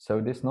problem. So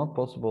it is not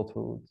possible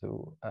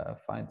to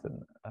find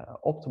an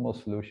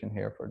optimal solution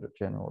here for the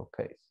general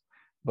case.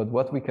 But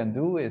what we can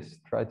do is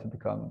try to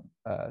become,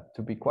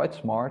 to be quite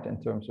smart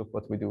in terms of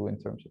what we do in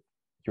terms of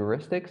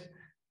heuristics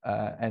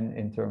and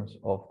in terms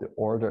of the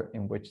order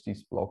in which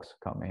these blocks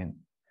come in.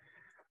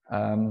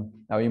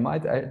 Now you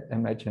might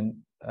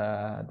imagine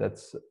that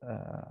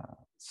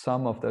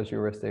some of those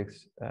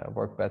heuristics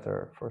work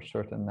better for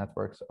certain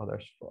networks,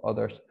 others for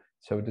others.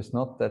 So it is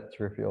not that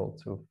trivial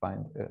to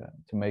find,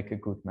 to make a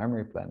good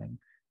memory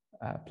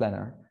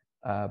planner.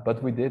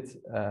 But we did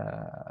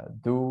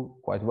do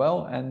quite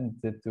well and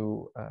did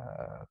do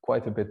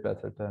quite a bit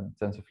better than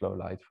TensorFlow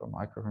Lite for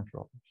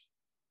microcontrollers.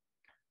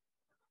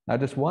 Now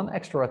there's one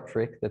extra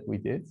trick that we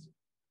did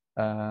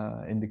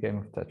in the game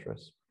of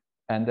Tetris,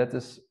 and that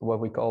is what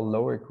we call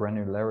lower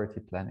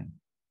granularity planning.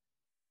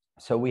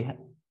 So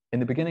in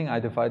the beginning, I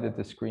divided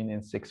the screen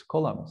in 6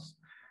 columns,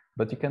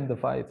 but you can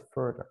divide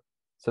further.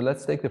 So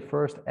let's take the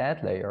first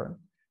add layer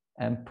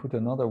and put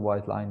another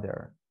white line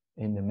there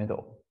in the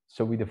middle.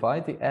 So we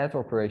divide the add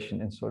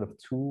operation in sort of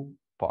 2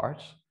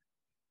 parts,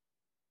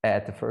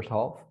 add the first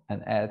half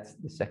and add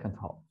the second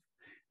half.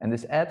 And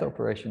this add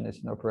operation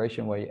is an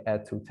operation where you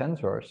add 2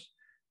 tensors,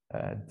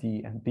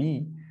 D and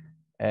B,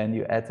 and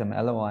you add them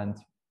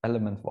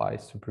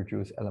element-wise to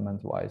produce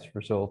element-wise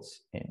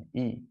results in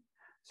E.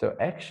 So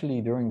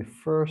actually during the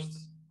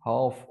first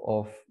half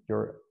of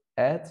your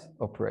add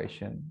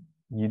operation,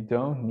 you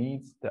don't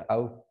need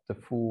the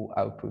full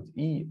output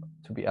E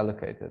to be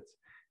allocated.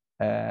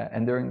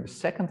 And during the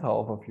second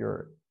half of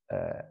your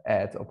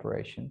add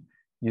operation,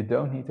 you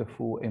don't need the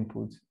full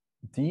input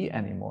D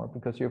anymore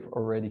because you've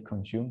already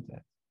consumed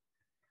it.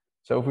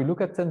 So if we look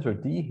at tensor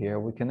D here,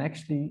 we can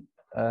actually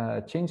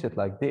change it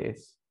like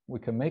this. We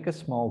can make a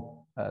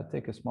small,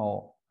 take a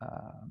small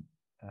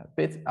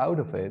bit out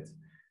of it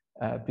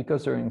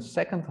because during the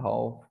second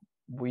half,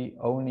 we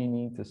only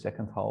need the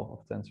second half of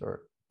tensor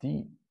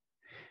D.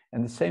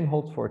 And the same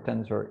holds for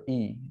tensor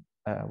E,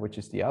 which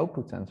is the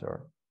output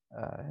tensor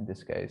in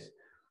this case.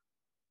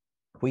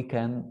 We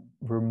can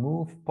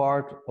remove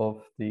part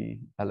of the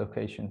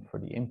allocation for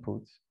the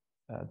input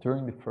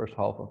during the first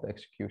half of the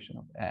execution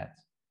of add.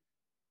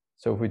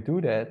 So if we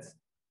do that,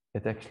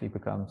 it actually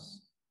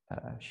becomes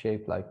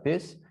shaped like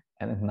this,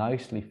 and it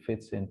nicely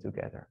fits in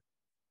together.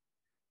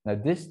 Now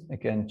this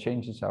again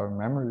changes our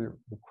memory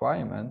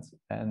requirement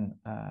and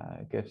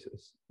gives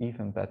us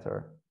even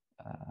better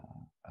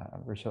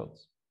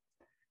results.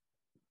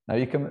 Now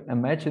you can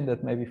imagine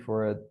that maybe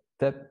for a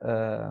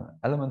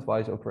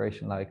element-wise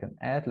operation like an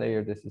add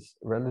layer, this is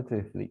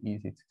relatively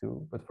easy to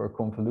do, but for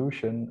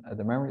convolution,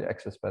 the memory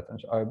access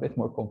patterns are a bit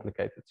more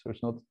complicated, so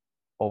it's not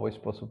always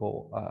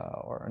possible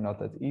or not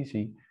that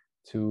easy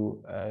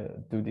to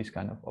do these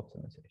kind of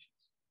optimizations.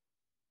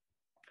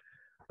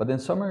 But in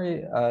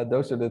summary,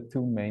 those are the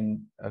 2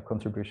 main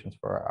contributions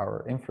for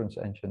our inference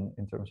engine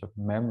in terms of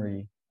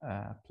memory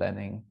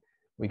planning.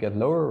 We get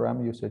lower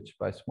RAM usage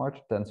by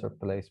smarter tensor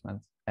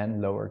placement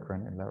and lower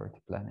granularity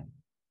planning.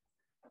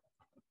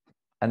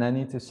 And I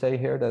need to say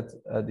here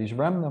that these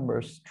RAM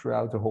numbers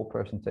throughout the whole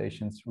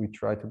presentations, we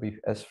try to be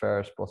as fair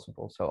as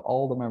possible. So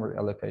all the memory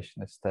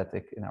allocation is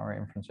static in our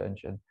inference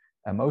engine,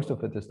 and most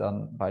of it is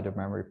done by the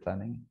memory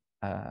planning,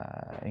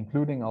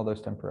 including all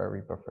those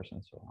temporary buffers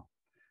and so on.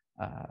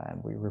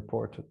 And we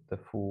report the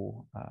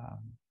full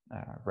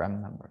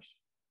RAM numbers.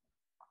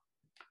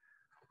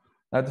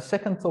 Now, the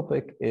second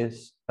topic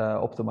is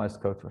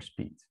optimized code for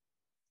speed.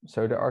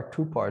 So there are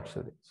 2 parts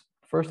to this.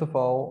 First of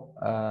all,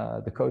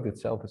 the code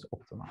itself is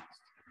optimized.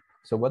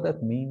 So what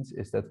that means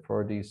is that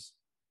for this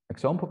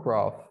example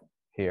graph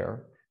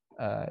here,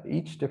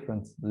 each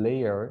different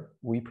layer,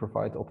 we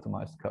provide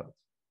optimized code.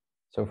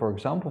 So for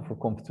example, for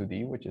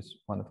conv2d, which is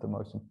one of the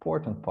most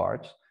important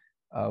parts,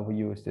 we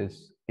use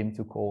this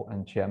im2col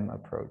and gem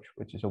approach,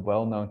 which is a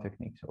well-known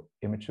technique. So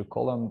image to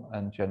column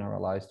and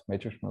generalized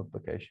matrix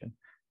multiplication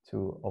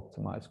to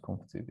optimize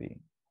conv2d.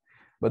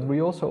 But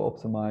we also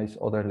optimize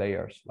other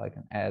layers like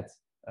an add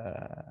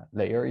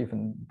layer,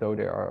 even though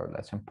they are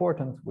less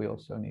important. We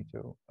also need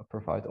to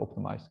provide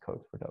optimized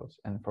code for those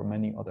and for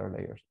many other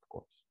layers, of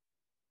course.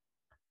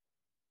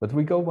 But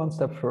we go one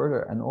step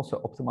further and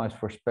also optimize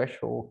for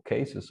special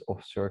cases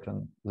of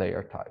certain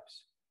layer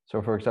types.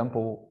 So for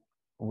example,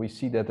 we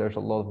see that there's a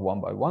lot of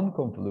 1x1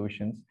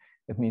 convolutions.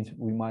 It means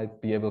we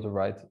might be able to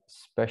write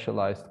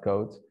specialized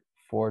code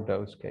for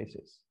those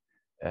cases,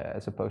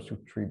 as opposed to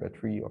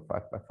 3x3 or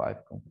 5x5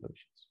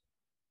 convolutions.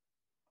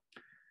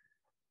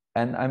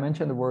 And I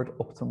mentioned the word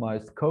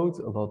optimized code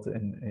a lot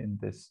in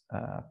this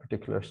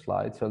particular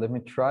slide. So let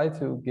me try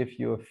to give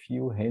you a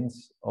few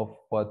hints of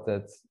what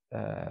that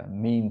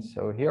means.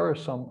 So here are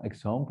some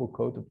example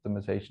code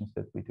optimizations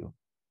that we do.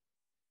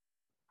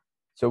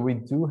 So we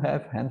do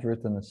have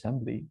handwritten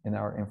assembly in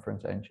our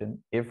inference engine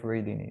if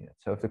really needed.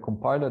 So if the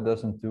compiler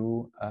doesn't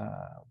do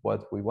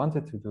what we want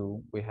it to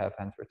do, we have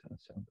handwritten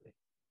assembly.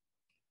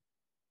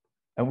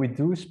 And we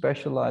do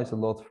specialize a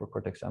lot for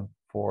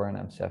Cortex-M4 and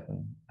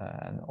M7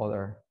 and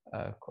other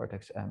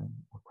Cortex-M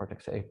or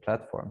Cortex-A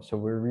platforms. So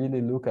we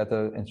really look at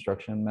the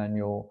instruction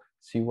manual,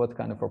 see what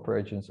kind of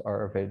operations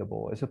are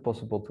available. Is it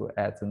possible to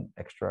add an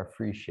extra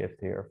free shift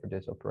here for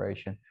this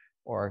operation?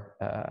 Or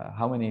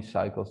how many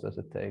cycles does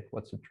it take?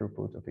 What's the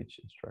throughput of each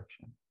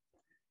instruction?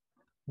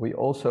 We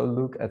also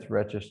look at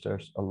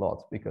registers a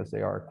lot because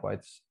they are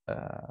quite,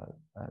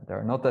 there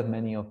are not that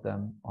many of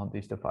them on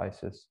these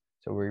devices.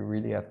 So we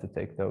really have to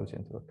take those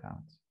into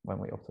account when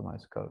we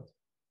optimize code.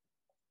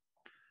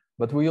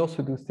 But we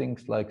also do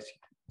things like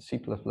C++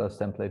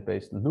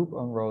 template-based loop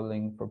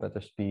unrolling for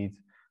better speed,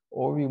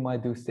 or we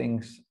might do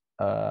things,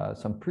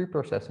 some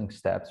pre-processing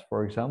steps,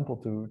 for example,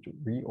 to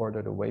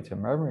reorder the weights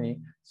in memory,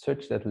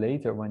 such that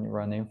later when you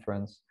run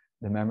inference,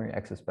 the memory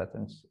access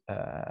patterns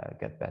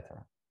get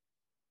better.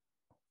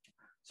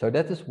 So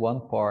that is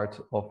one part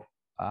of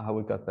how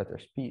we got better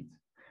speed.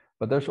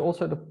 But there's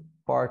also the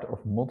part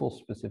of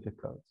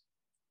model-specific code.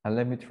 And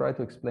let me try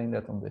to explain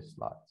that on this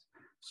slide.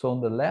 So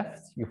on the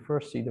left, you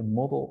first see the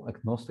model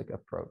agnostic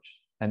approach.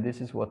 And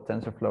this is what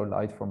TensorFlow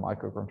Lite for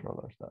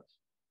microcontrollers does.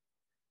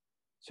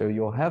 So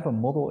you'll have a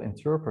model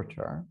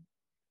interpreter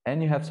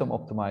and you have some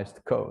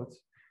optimized code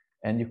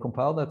and you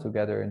compile that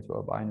together into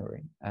a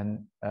binary.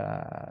 And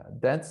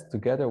that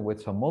together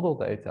with some model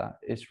data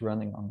is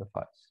running on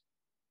device.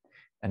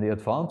 And the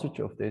advantage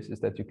of this is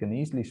that you can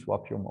easily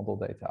swap your model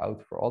data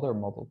out for other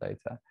model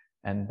data.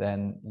 And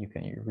then you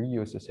can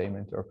reuse the same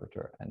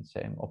interpreter and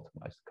same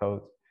optimized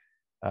code.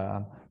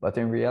 But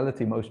in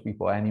reality, most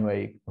people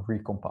anyway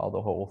recompile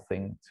the whole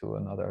thing to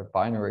another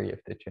binary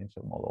if they change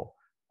the model.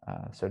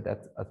 So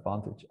that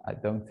advantage, I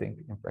don't think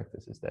in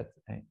practice is that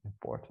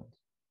important.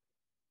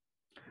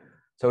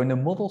 So in the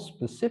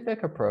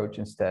model-specific approach,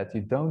 instead,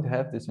 you don't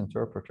have this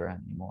interpreter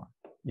anymore.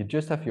 You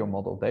just have your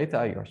model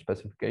data, your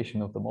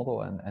specification of the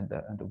model and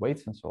the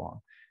weights and so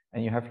on.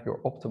 And you have your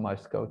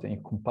optimized code and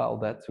you compile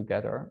that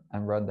together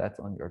and run that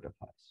on your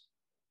device.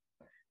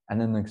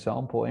 And an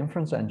example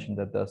inference engine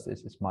that does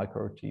this is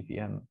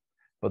MicroTVM,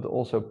 but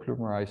also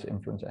Plumerai's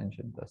Inference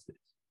Engine does this.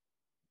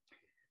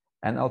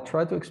 And I'll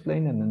try to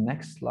explain in the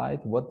next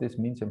slide what this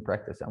means in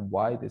practice and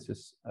why this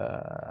is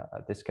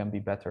this can be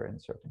better in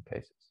certain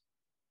cases.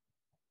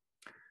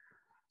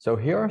 So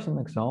here is an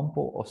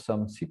example of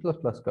some C++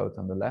 code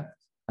on the left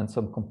and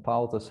some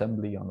compiled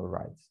assembly on the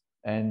right.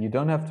 And you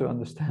don't have to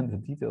understand the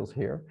details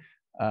here,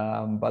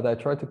 but I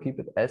try to keep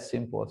it as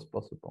simple as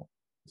possible.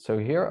 So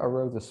here I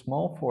wrote a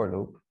small for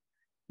loop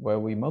where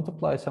we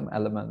multiply some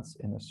elements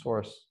in a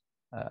source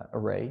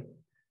array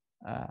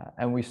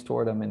and we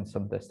store them in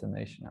some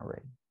destination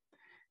array.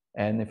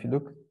 And if you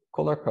look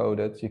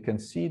color-coded, you can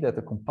see that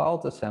the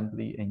compiled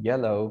assembly in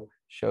yellow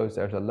shows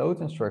there's a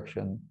load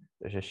instruction,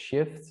 there's a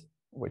shift,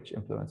 which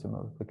implements a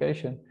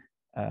multiplication,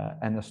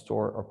 and a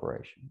store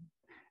operation.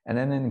 And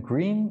then in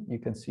green, you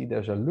can see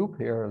there's a loop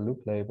here, a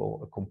loop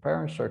label, a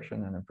compare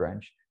instruction, and a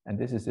branch. And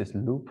this is this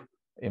loop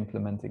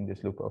implementing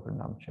this loop over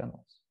num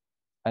channels.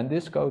 And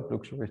this code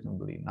looks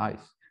reasonably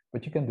nice,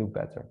 but you can do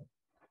better.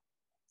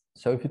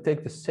 So if you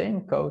take the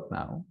same code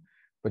now,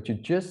 but you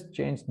just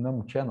change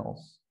num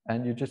channels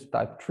and you just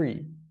type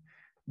 3,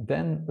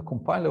 then the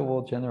compiler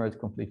will generate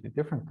completely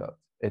different code.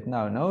 It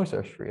now knows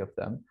there's 3 of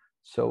them,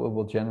 so it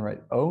will generate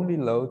only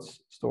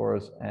loads,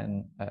 stores,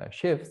 and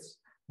shifts.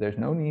 There's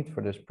no need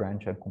for this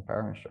branch and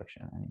compare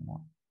instruction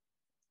anymore.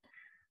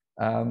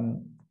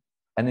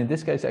 And in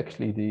this case,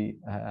 actually, the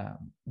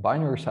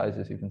binary size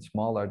is even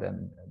smaller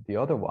than the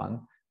other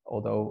one,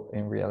 although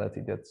in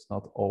reality, that's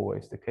not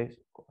always the case,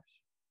 of course.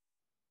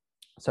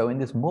 So in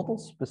this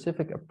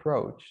model-specific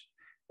approach,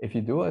 if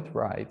you do it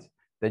right,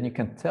 then you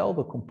can tell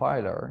the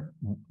compiler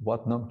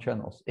what num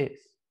channels is,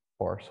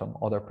 or some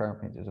other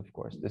parameters, of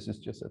course. This is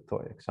just a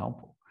toy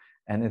example.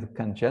 And it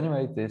can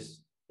generate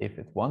this, if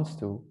it wants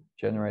to,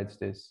 generates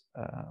this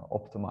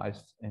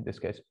optimized, in this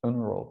case,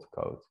 unrolled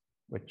code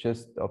with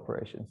just the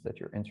operations that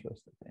you're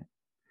interested in.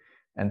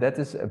 And that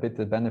is a bit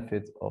the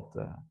benefit of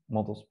the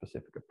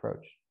model-specific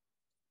approach.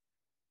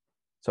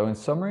 So in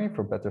summary,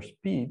 for better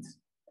speed,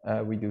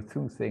 we do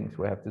two things.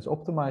 We have this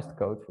optimized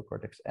code for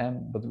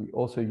Cortex-M, but we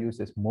also use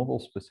this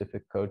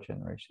model-specific code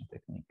generation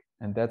technique.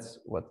 And that's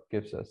what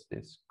gives us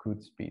this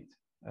good speed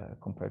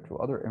compared to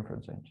other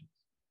inference engines.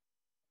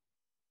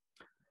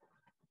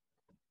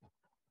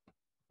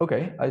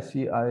 Okay, I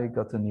see I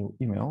got a new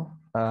email.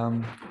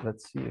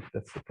 Let's see if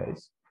that's the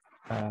case.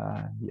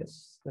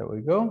 Yes, there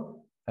we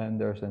go. And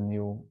there's a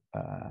new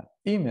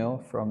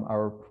email from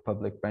our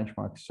public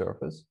benchmark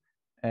service.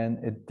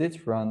 And it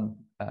did run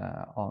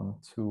on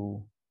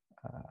two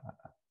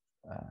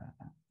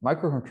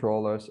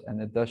microcontrollers,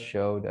 and it does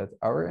show that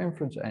our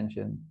inference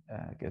engine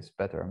gives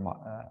better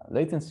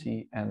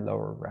latency and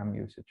lower RAM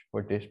usage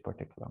for this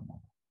particular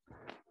model.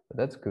 So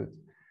that's good.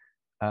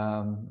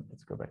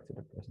 Let's go back to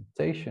the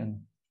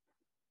presentation.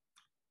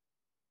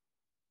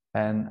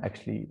 And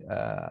actually,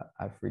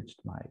 I've reached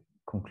my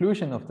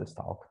conclusion of this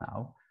talk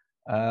now.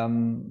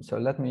 So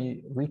let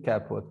me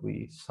recap what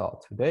we saw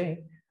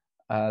today.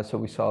 So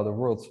we saw the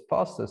world's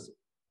fastest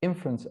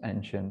inference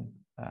engine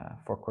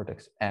for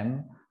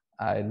Cortex-M.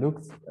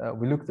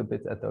 We looked a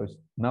bit at those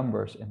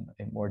numbers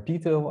in more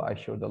detail. I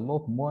showed a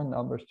lot more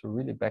numbers to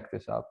really back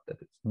this up, that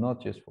it's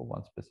not just for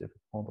one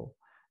specific model.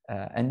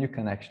 And you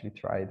can actually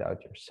try it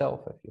out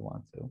yourself if you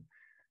want to.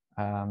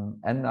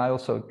 And I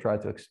also try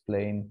to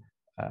explain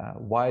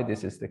why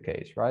this is the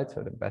case, right?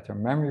 So the better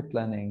memory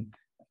planning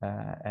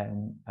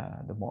and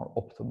the more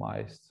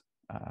optimized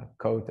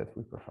code that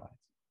we provide.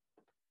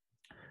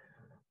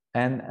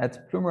 And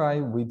at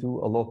Plumerai, we do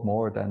a lot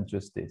more than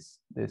just this.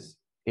 This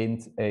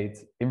int8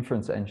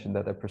 inference engine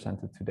that I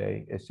presented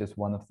today is just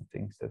one of the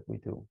things that we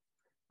do,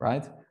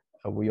 right?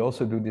 We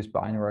also do these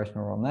binarized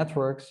neural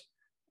networks,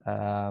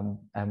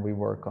 and we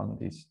work on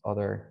these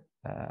other,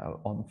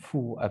 on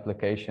full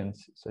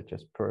applications such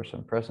as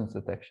person presence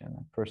detection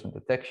and person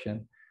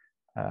detection.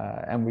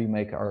 And we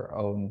make our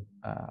own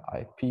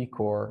IP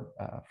core,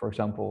 for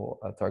example,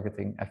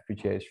 targeting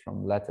FPGAs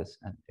from Lattice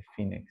and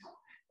Phoenix.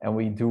 And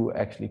we do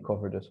actually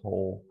cover this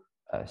whole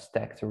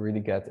stack to really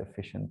get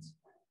efficient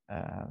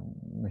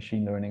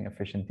machine learning,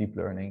 efficient deep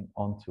learning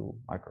onto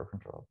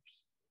microcontrollers.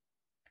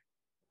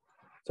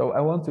 So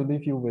I want to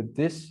leave you with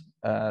this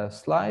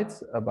slide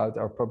about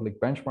our public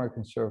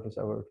benchmarking service.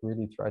 I would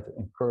really try to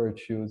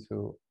encourage you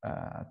to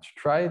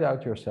try it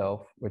out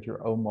yourself with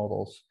your own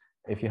models.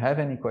 If you have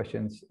any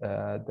questions,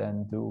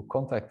 then do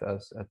contact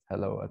us at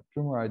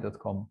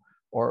hello@plumerai.com,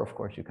 or of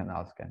course you can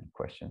ask any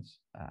questions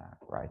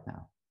right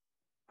now.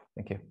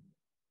 Thank you.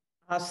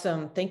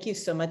 Awesome. Thank you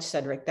so much,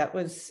 Cedric.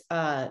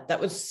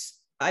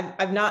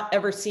 I've not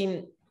ever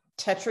seen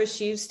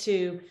Tetris used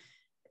to,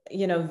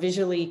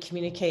 visually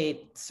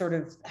communicate sort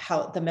of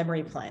how the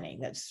memory planning.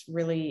 That's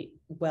really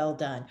well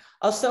done.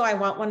 Also, I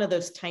want one of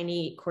those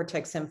tiny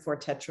Cortex-M4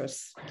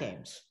 Tetris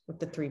games with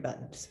the 3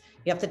 buttons.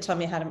 You have to tell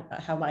me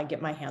how I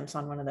get my hands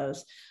on one of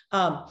those.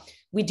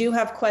 We do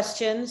have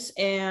questions,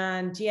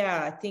 and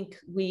yeah, I think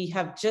we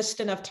have just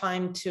enough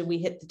time till we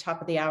hit the top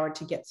of the hour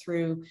to get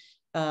through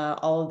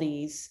all of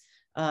these.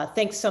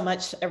 Thanks so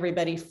much,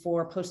 everybody,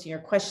 for posting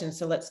your questions.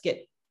 So let's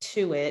get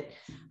to it.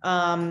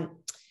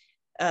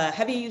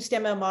 Have you used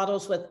ML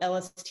models with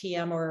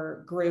LSTM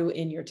or GRU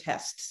in your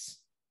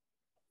tests?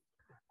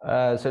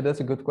 So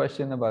that's a good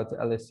question about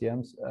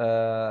LSTMs.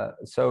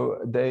 So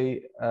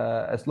they,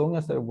 as long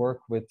as they work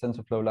with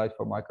TensorFlow Lite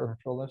for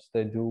microcontrollers,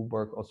 they do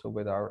work also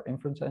with our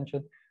inference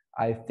engine.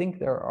 I think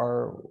there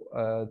are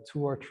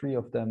 2 or 3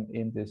 of them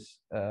in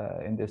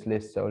this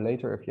list. So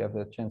later, if you have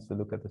a chance to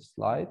look at the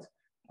slides,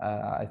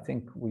 I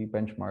think we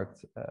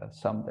benchmarked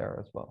some there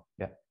as well.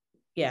 Yeah.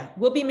 Yeah,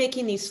 we'll be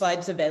making these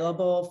slides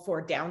available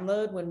for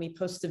download when we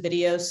post the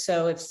videos.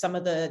 So if some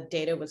of the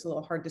data was a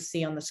little hard to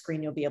see on the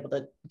screen, you'll be able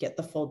to get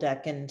the full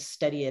deck and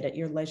study it at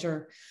your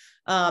leisure.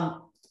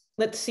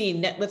 Let's see,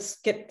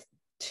 let's get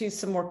to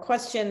some more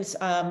questions.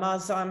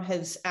 Mazam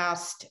has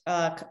asked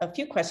a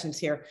few questions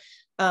here.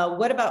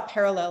 What about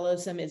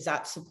parallelism? Is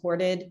that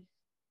supported?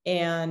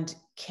 And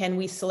can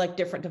we select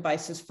different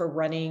devices for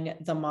running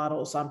the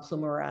models on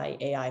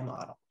Plumerai AI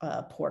model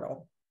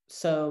portal?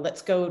 So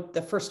let's go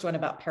the first one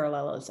about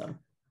parallelism.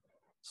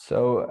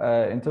 So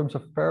in terms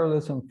of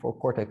parallelism for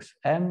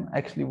Cortex-M,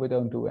 actually we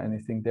don't do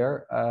anything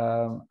there.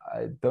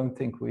 I don't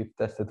think we've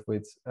tested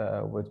with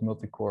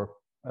multi-core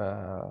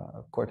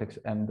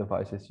Cortex-M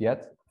devices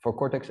yet. For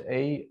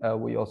Cortex-A,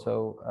 we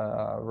also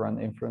run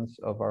inference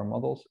of our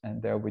models,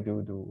 and there we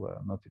do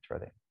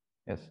multi-threading.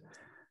 Yes.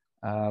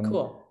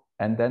 Cool.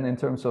 And then in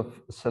terms of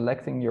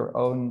selecting your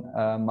own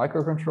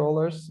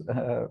microcontrollers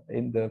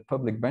in the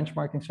public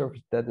benchmarking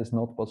service, that is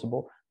not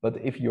possible. But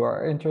if you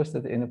are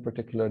interested in a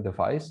particular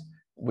device,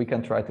 we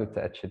can try to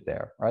attach it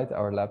there, right?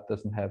 Our lab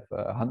doesn't have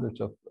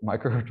hundreds of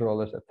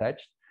microcontrollers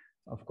attached,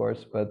 of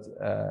course, but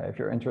if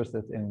you're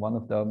interested in one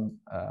of them,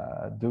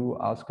 do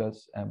ask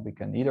us, and we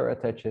can either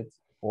attach it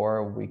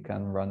or we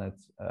can run it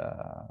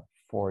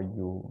for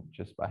you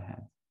just by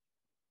hand.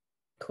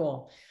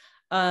 Cool.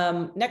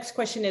 Next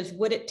question is,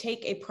 would it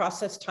take a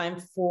process time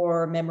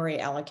for memory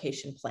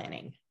allocation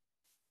planning?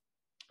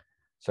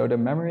 So the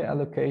memory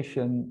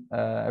allocation,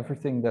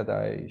 everything that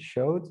I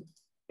showed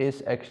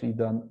is actually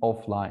done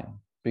offline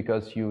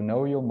because you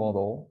know your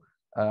model.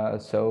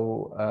 There's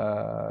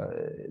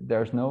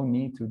no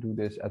need to do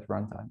this at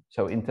runtime.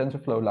 So in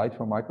TensorFlow Lite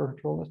for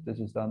microcontrollers, this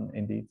is done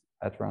indeed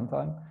at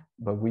runtime,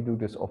 but we do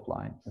this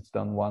offline. It's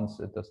done once,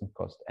 it doesn't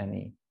cost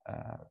any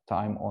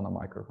time on a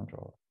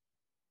microcontroller.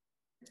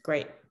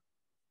 Great,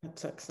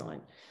 that's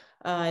excellent.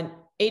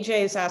 AJ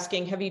is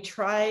asking, have you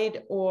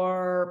tried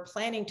or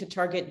planning to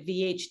target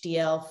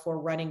VHDL for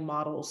running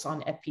models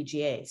on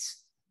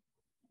FPGAs?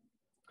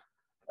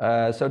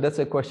 So that's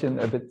a question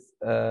a bit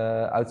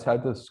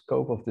outside the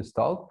scope of this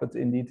talk, but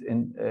indeed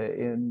in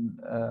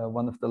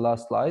one of the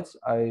last slides,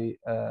 I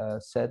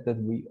said that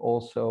we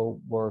also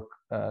work,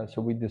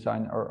 so we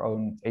design our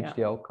own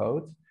HDL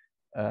code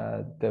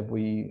that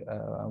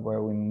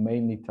where we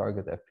mainly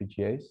target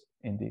FPGAs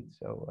indeed.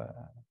 So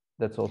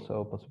that's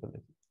also a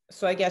possibility.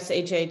 So I guess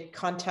AJ,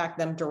 contact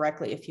them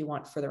directly if you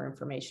want further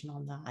information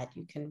on that.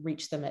 You can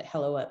reach them at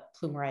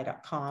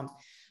hello@plumerai.com.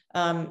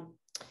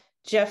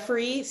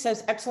 Jeffrey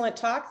says, excellent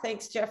talk.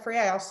 Thanks, Jeffrey.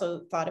 I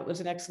also thought it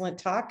was an excellent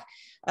talk.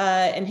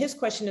 And his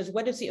question is,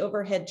 what is the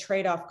overhead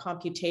trade-off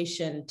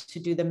computation to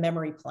do the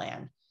memory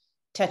plan?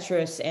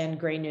 Tetris and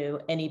GNU,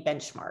 any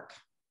benchmark?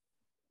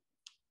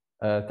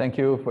 Thank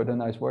you for the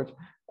nice words.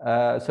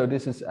 So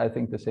this is, I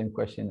think, the same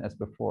question as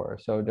before.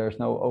 So there's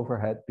no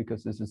overhead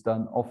because this is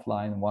done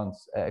offline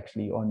once,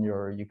 actually on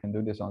your, you can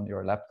do this on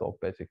your laptop,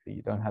 basically.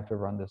 You don't have to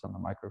run this on a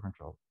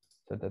microcontroller,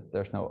 so that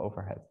there's no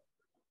overhead.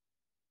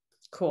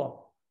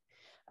 Cool.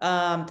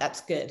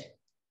 That's good.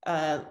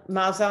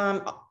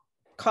 Mazam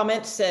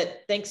comments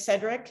that thanks,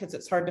 Cedric, because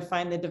it's hard to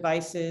find the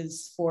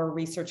devices for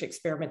research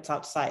experiments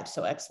outside.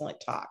 So excellent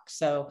talk.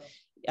 So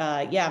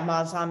yeah,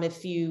 Mazam,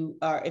 if you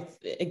are,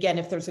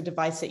 if there's a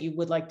device that you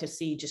would like to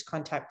see, just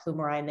contact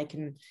Plumerai and they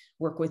can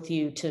work with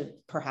you to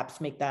perhaps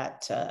make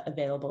that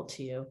available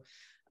to you.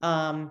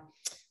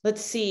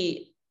 Let's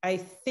see. I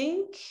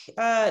think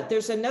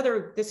there's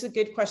another, this is a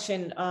good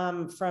question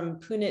from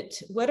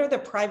Punit. What are the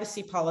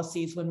privacy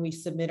policies when we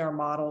submit our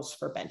models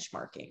for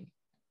benchmarking?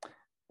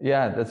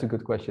 Yeah, that's a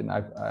good question.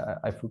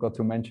 I forgot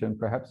to mention,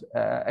 perhaps,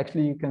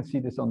 actually you can see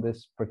this on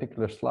this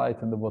particular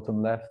slide in the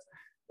bottom left.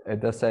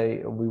 It does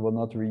say we will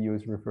not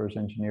reuse, reverse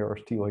engineer or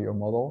steal your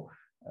model.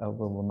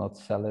 We will not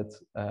sell it,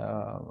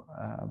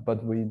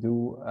 but we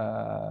do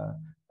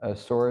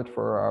store it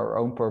for our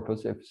own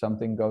purpose. If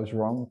something goes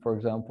wrong, for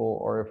example,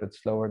 or if it's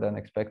slower than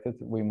expected,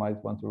 we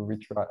might want to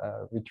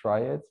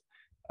retry it.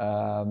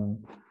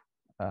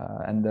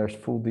 And there's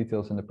full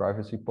details in the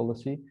privacy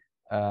policy.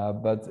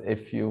 But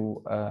if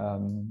you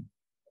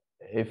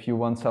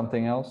want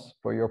something else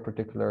for your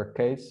particular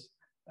case,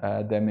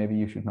 then maybe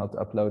you should not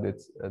upload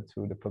it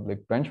to the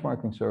public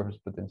benchmarking service,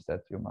 but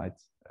instead you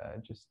might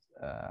just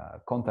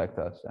contact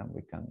us, and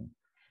we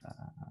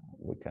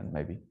can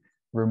maybe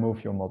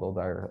remove your model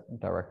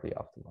directly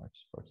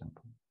afterwards, for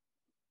example.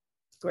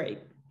 Great.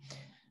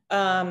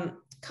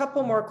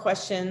 Couple more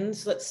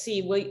questions. Let's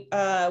see.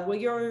 Will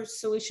your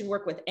solution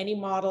work with any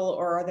model,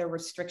 or are there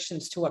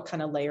restrictions to what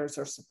kind of layers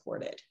are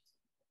supported?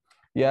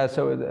 Yeah,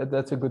 so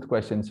that's a good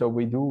question. So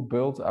we do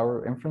build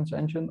our inference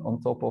engine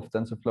on top of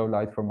TensorFlow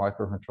Lite for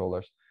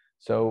microcontrollers.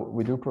 So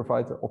we do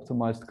provide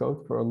optimized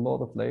code for a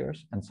lot of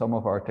layers, and some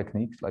of our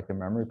techniques like the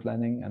memory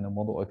planning and the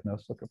model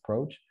agnostic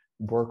approach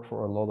work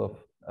for a lot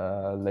of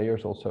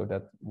layers also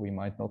that we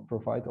might not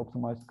provide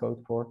optimized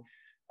code for.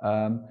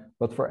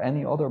 But for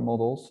any other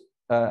models,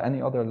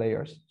 any other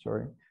layers,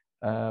 sorry,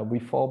 we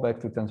fall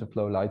back to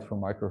TensorFlow Lite for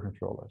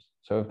microcontrollers.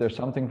 So if there's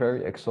something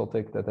very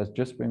exotic that has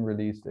just been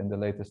released in the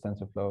latest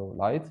TensorFlow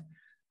Lite,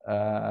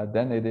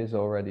 then it is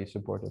already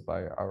supported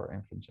by our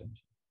inference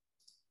engine.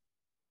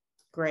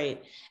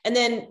 Great. And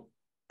then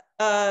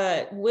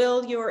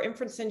will your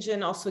inference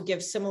engine also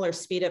give similar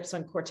speedups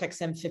on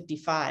Cortex-M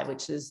 55,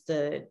 which is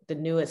the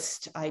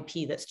newest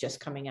IP that's just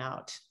coming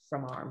out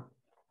from ARM?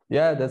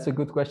 Yeah, that's a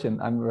good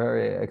question. I'm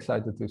very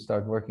excited to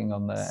start working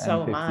on the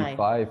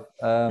M55.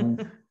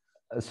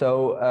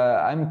 So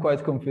I'm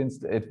quite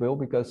convinced it will,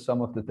 because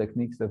some of the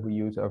techniques that we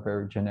use are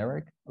very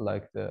generic,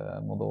 like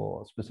the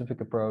model-specific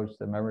approach,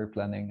 the memory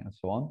planning, and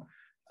so on.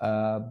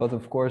 But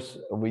of course,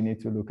 we need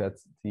to look at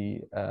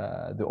the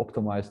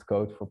optimized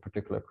code for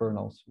particular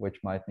kernels,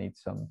 which might need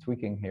some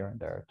tweaking here and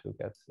there to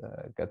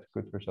get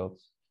good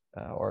results,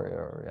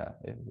 or yeah,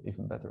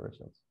 even better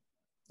results.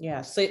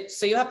 Yeah, so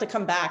you have to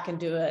come back and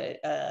do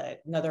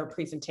another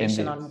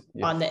presentation on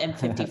the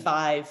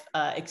M55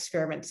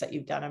 experiments that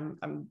you've done.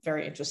 I'm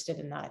very interested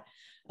in that.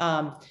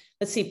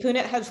 Let's see,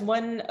 Punit has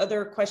one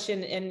other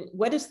question. And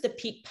what is the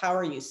peak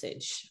power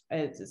usage?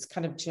 It's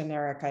kind of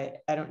generic.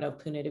 I don't know,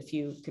 Punit, if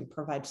you can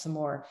provide some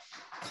more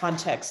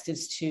context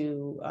as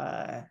to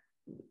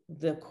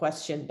the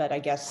question, but I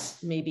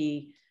guess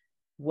maybe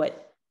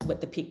what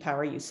the peak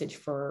power usage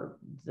for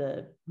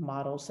the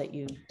models that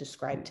you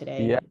described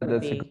today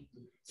would be.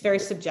 It's very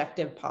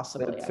subjective,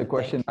 possibly. That's a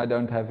question I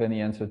don't have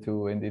any answer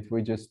to. Indeed,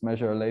 we just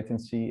measure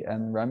latency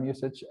and RAM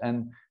usage,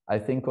 and I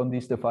think on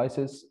these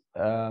devices,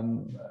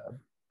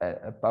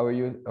 power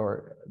use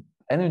or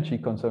energy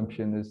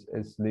consumption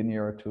is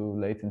linear to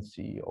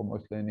latency,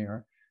 almost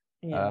linear.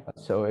 Yeah.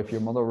 So if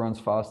your model runs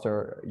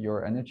faster,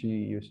 your energy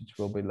usage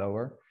will be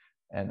lower,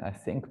 and I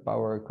think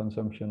power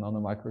consumption on a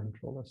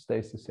microcontroller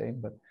stays the same,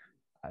 but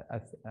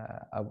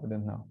I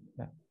wouldn't know.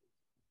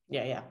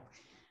 Yeah.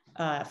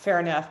 Fair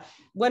enough.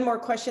 One more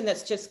question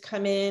that's just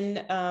come in,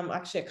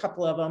 actually a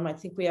couple of them. I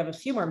think we have a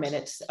few more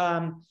minutes.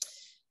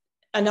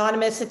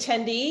 Anonymous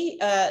attendee,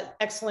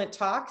 excellent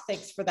talk.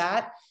 Thanks for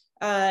that.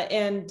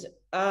 And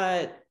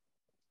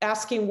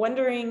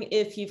wondering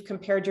if you've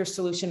compared your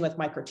solution with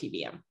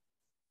MicroTVM.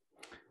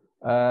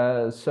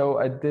 So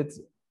I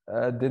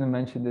didn't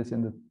mention this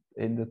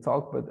in the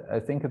talk, but I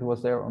think it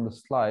was there on the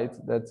slide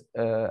that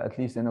at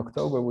least in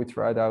October we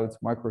tried out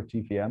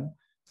MicroTVM.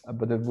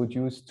 But it would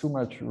use too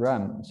much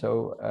RAM, so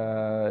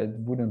it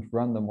wouldn't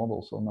run the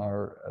models on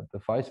our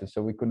devices.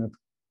 So we couldn't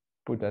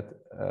put that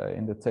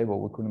in the table.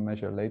 We couldn't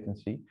measure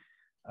latency.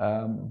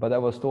 But I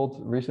was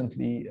told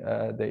recently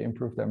they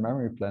improved their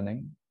memory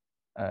planning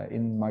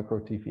in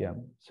MicroTVM.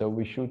 So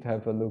we should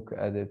have a look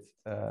at it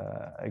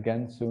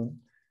again soon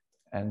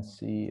and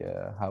see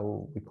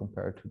how we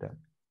compare to them.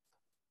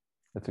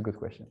 That's a good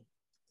question.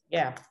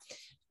 Yeah,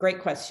 great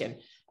question.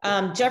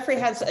 Jeffrey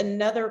has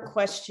another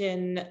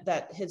question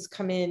that has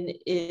come in,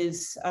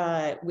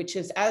 which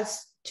is,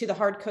 as to the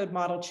hard code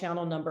model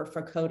channel number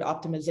for code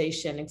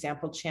optimization,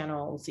 example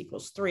channels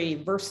equals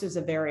 3 versus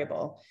a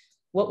variable,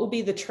 what will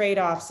be the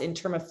trade-offs in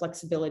terms of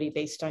flexibility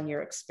based on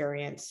your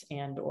experience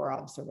and or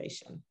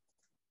observation?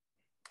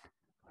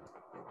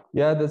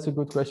 Yeah, that's a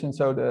good question.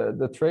 So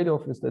the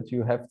trade-off is that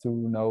you have to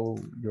know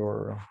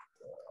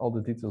all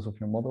the details of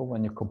your model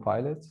when you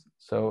compile it.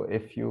 So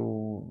if you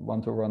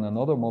want to run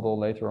another model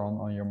later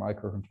on your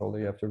microcontroller,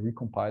 you have to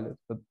recompile it.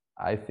 But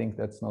I think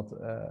that's not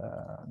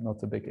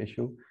a big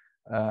issue.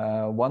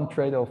 One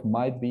trade-off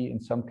might be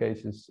in some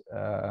cases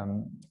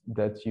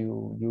that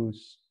you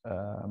use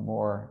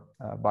more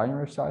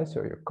binary size,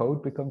 so your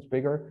code becomes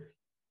bigger.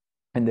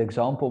 In the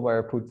example where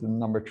I put the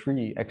number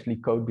 3, actually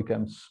code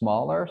becomes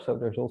smaller. So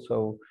there's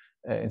also,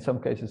 in some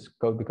cases,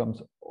 code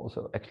becomes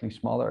also actually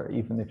smaller,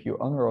 even if you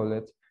unroll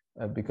it.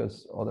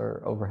 Because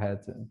other overhead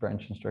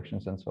branch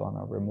instructions and so on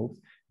are removed.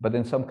 But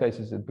in some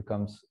cases, it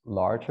becomes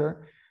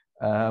larger.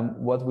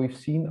 What we've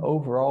seen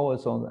overall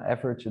is on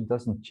average, it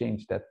doesn't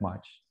change that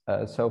much.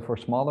 So for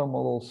smaller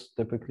models,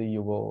 typically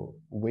you will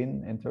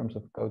win in terms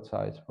of code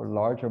size. For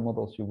larger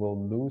models, you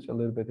will lose a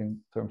little bit in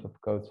terms of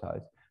code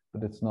size,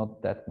 but it's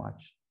not that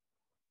much.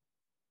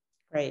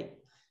 Great.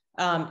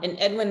 And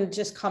Edwin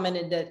just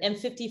commented that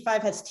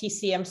M55 has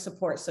TCM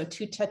support, so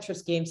 2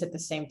 Tetris games at the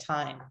same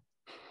time.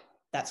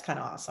 That's kind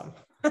of awesome.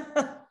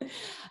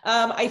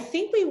 I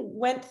think we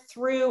went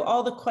through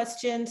all the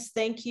questions.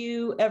 Thank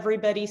you,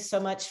 everybody, so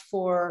much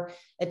for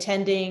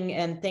attending.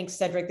 And thanks,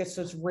 Cedric. This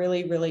was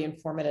really, really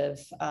informative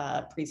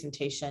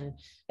presentation.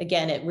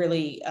 Again, it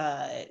really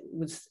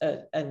was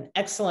an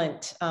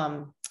excellent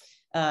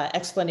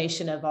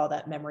explanation of all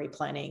that memory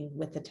planning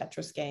with the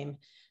Tetris game.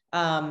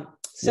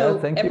 So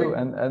yeah, thank you,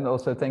 and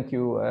also thank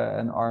you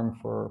and Arm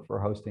for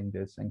hosting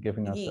this and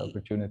giving us the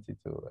opportunity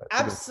to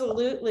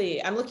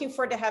absolutely. I'm looking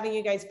forward to having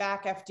you guys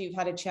back after you've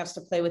had a chance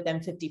to play with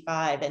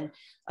M55, and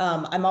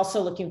I'm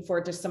also looking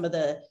forward to some of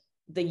the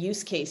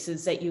use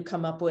cases that you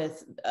come up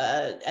with.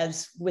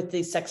 As with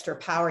this extra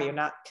power, you're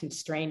not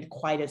constrained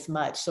quite as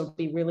much, so it'll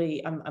be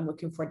really, I'm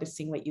looking forward to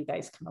seeing what you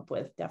guys come up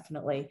with,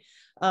 definitely.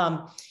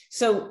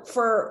 So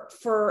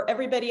for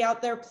everybody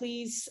out there,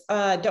 please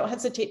don't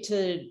hesitate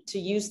to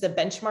use the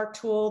benchmark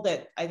tool.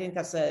 That I think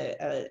that's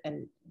a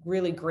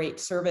really great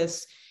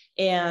service.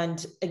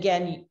 And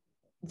again,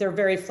 they're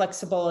very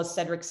flexible, as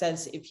Cedric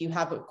says. If you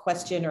have a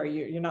question or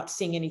you're not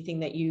seeing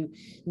anything that you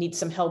need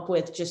some help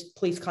with, just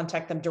please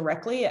contact them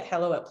directly at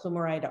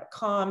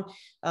hello@plumerai.com.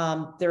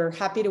 They're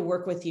happy to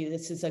work with you.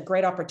 This is a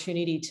great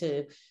opportunity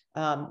to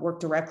work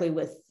directly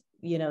with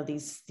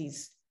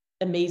these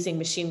amazing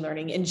machine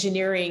learning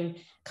engineering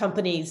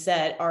companies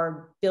that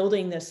are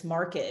building this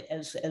market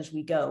as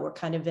we go. We're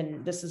kind of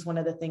this is one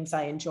of the things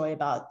I enjoy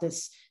about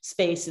this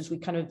space, is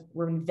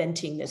we're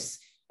inventing this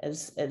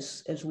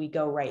as we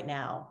go right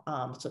now.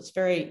 So it's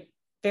very,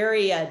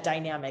 very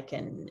dynamic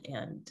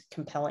and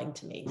compelling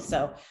to me.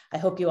 So I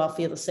hope you all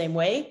feel the same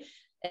way,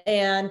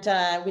 and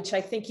which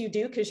I think you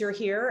do, because you're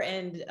here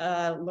and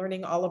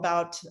learning all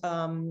about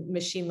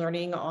machine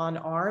learning on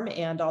ARM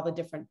and all the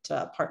different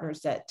partners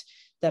that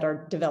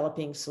are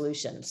developing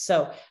solutions.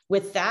 So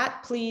with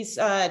that, please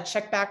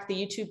check back the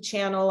YouTube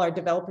channel, our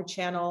developer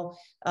channel.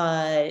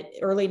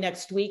 Early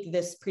next week,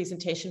 this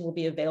presentation will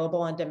be available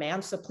on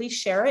demand. So please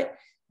share it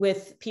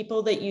with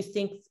people that you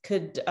think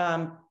could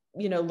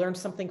learn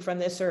something from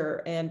this,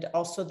 and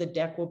also the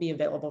deck will be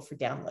available for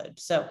download.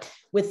 So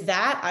with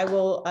that, I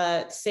will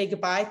say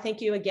goodbye. Thank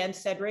you again,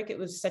 Cedric. It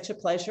was such a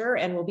pleasure,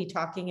 and we'll be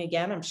talking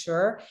again, I'm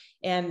sure.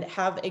 And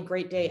have a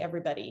great day,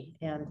 everybody.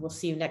 And we'll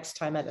see you next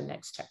time at the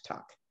next Tech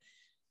Talk.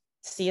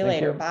 See you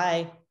Thank later. you.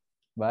 Bye.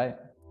 Bye.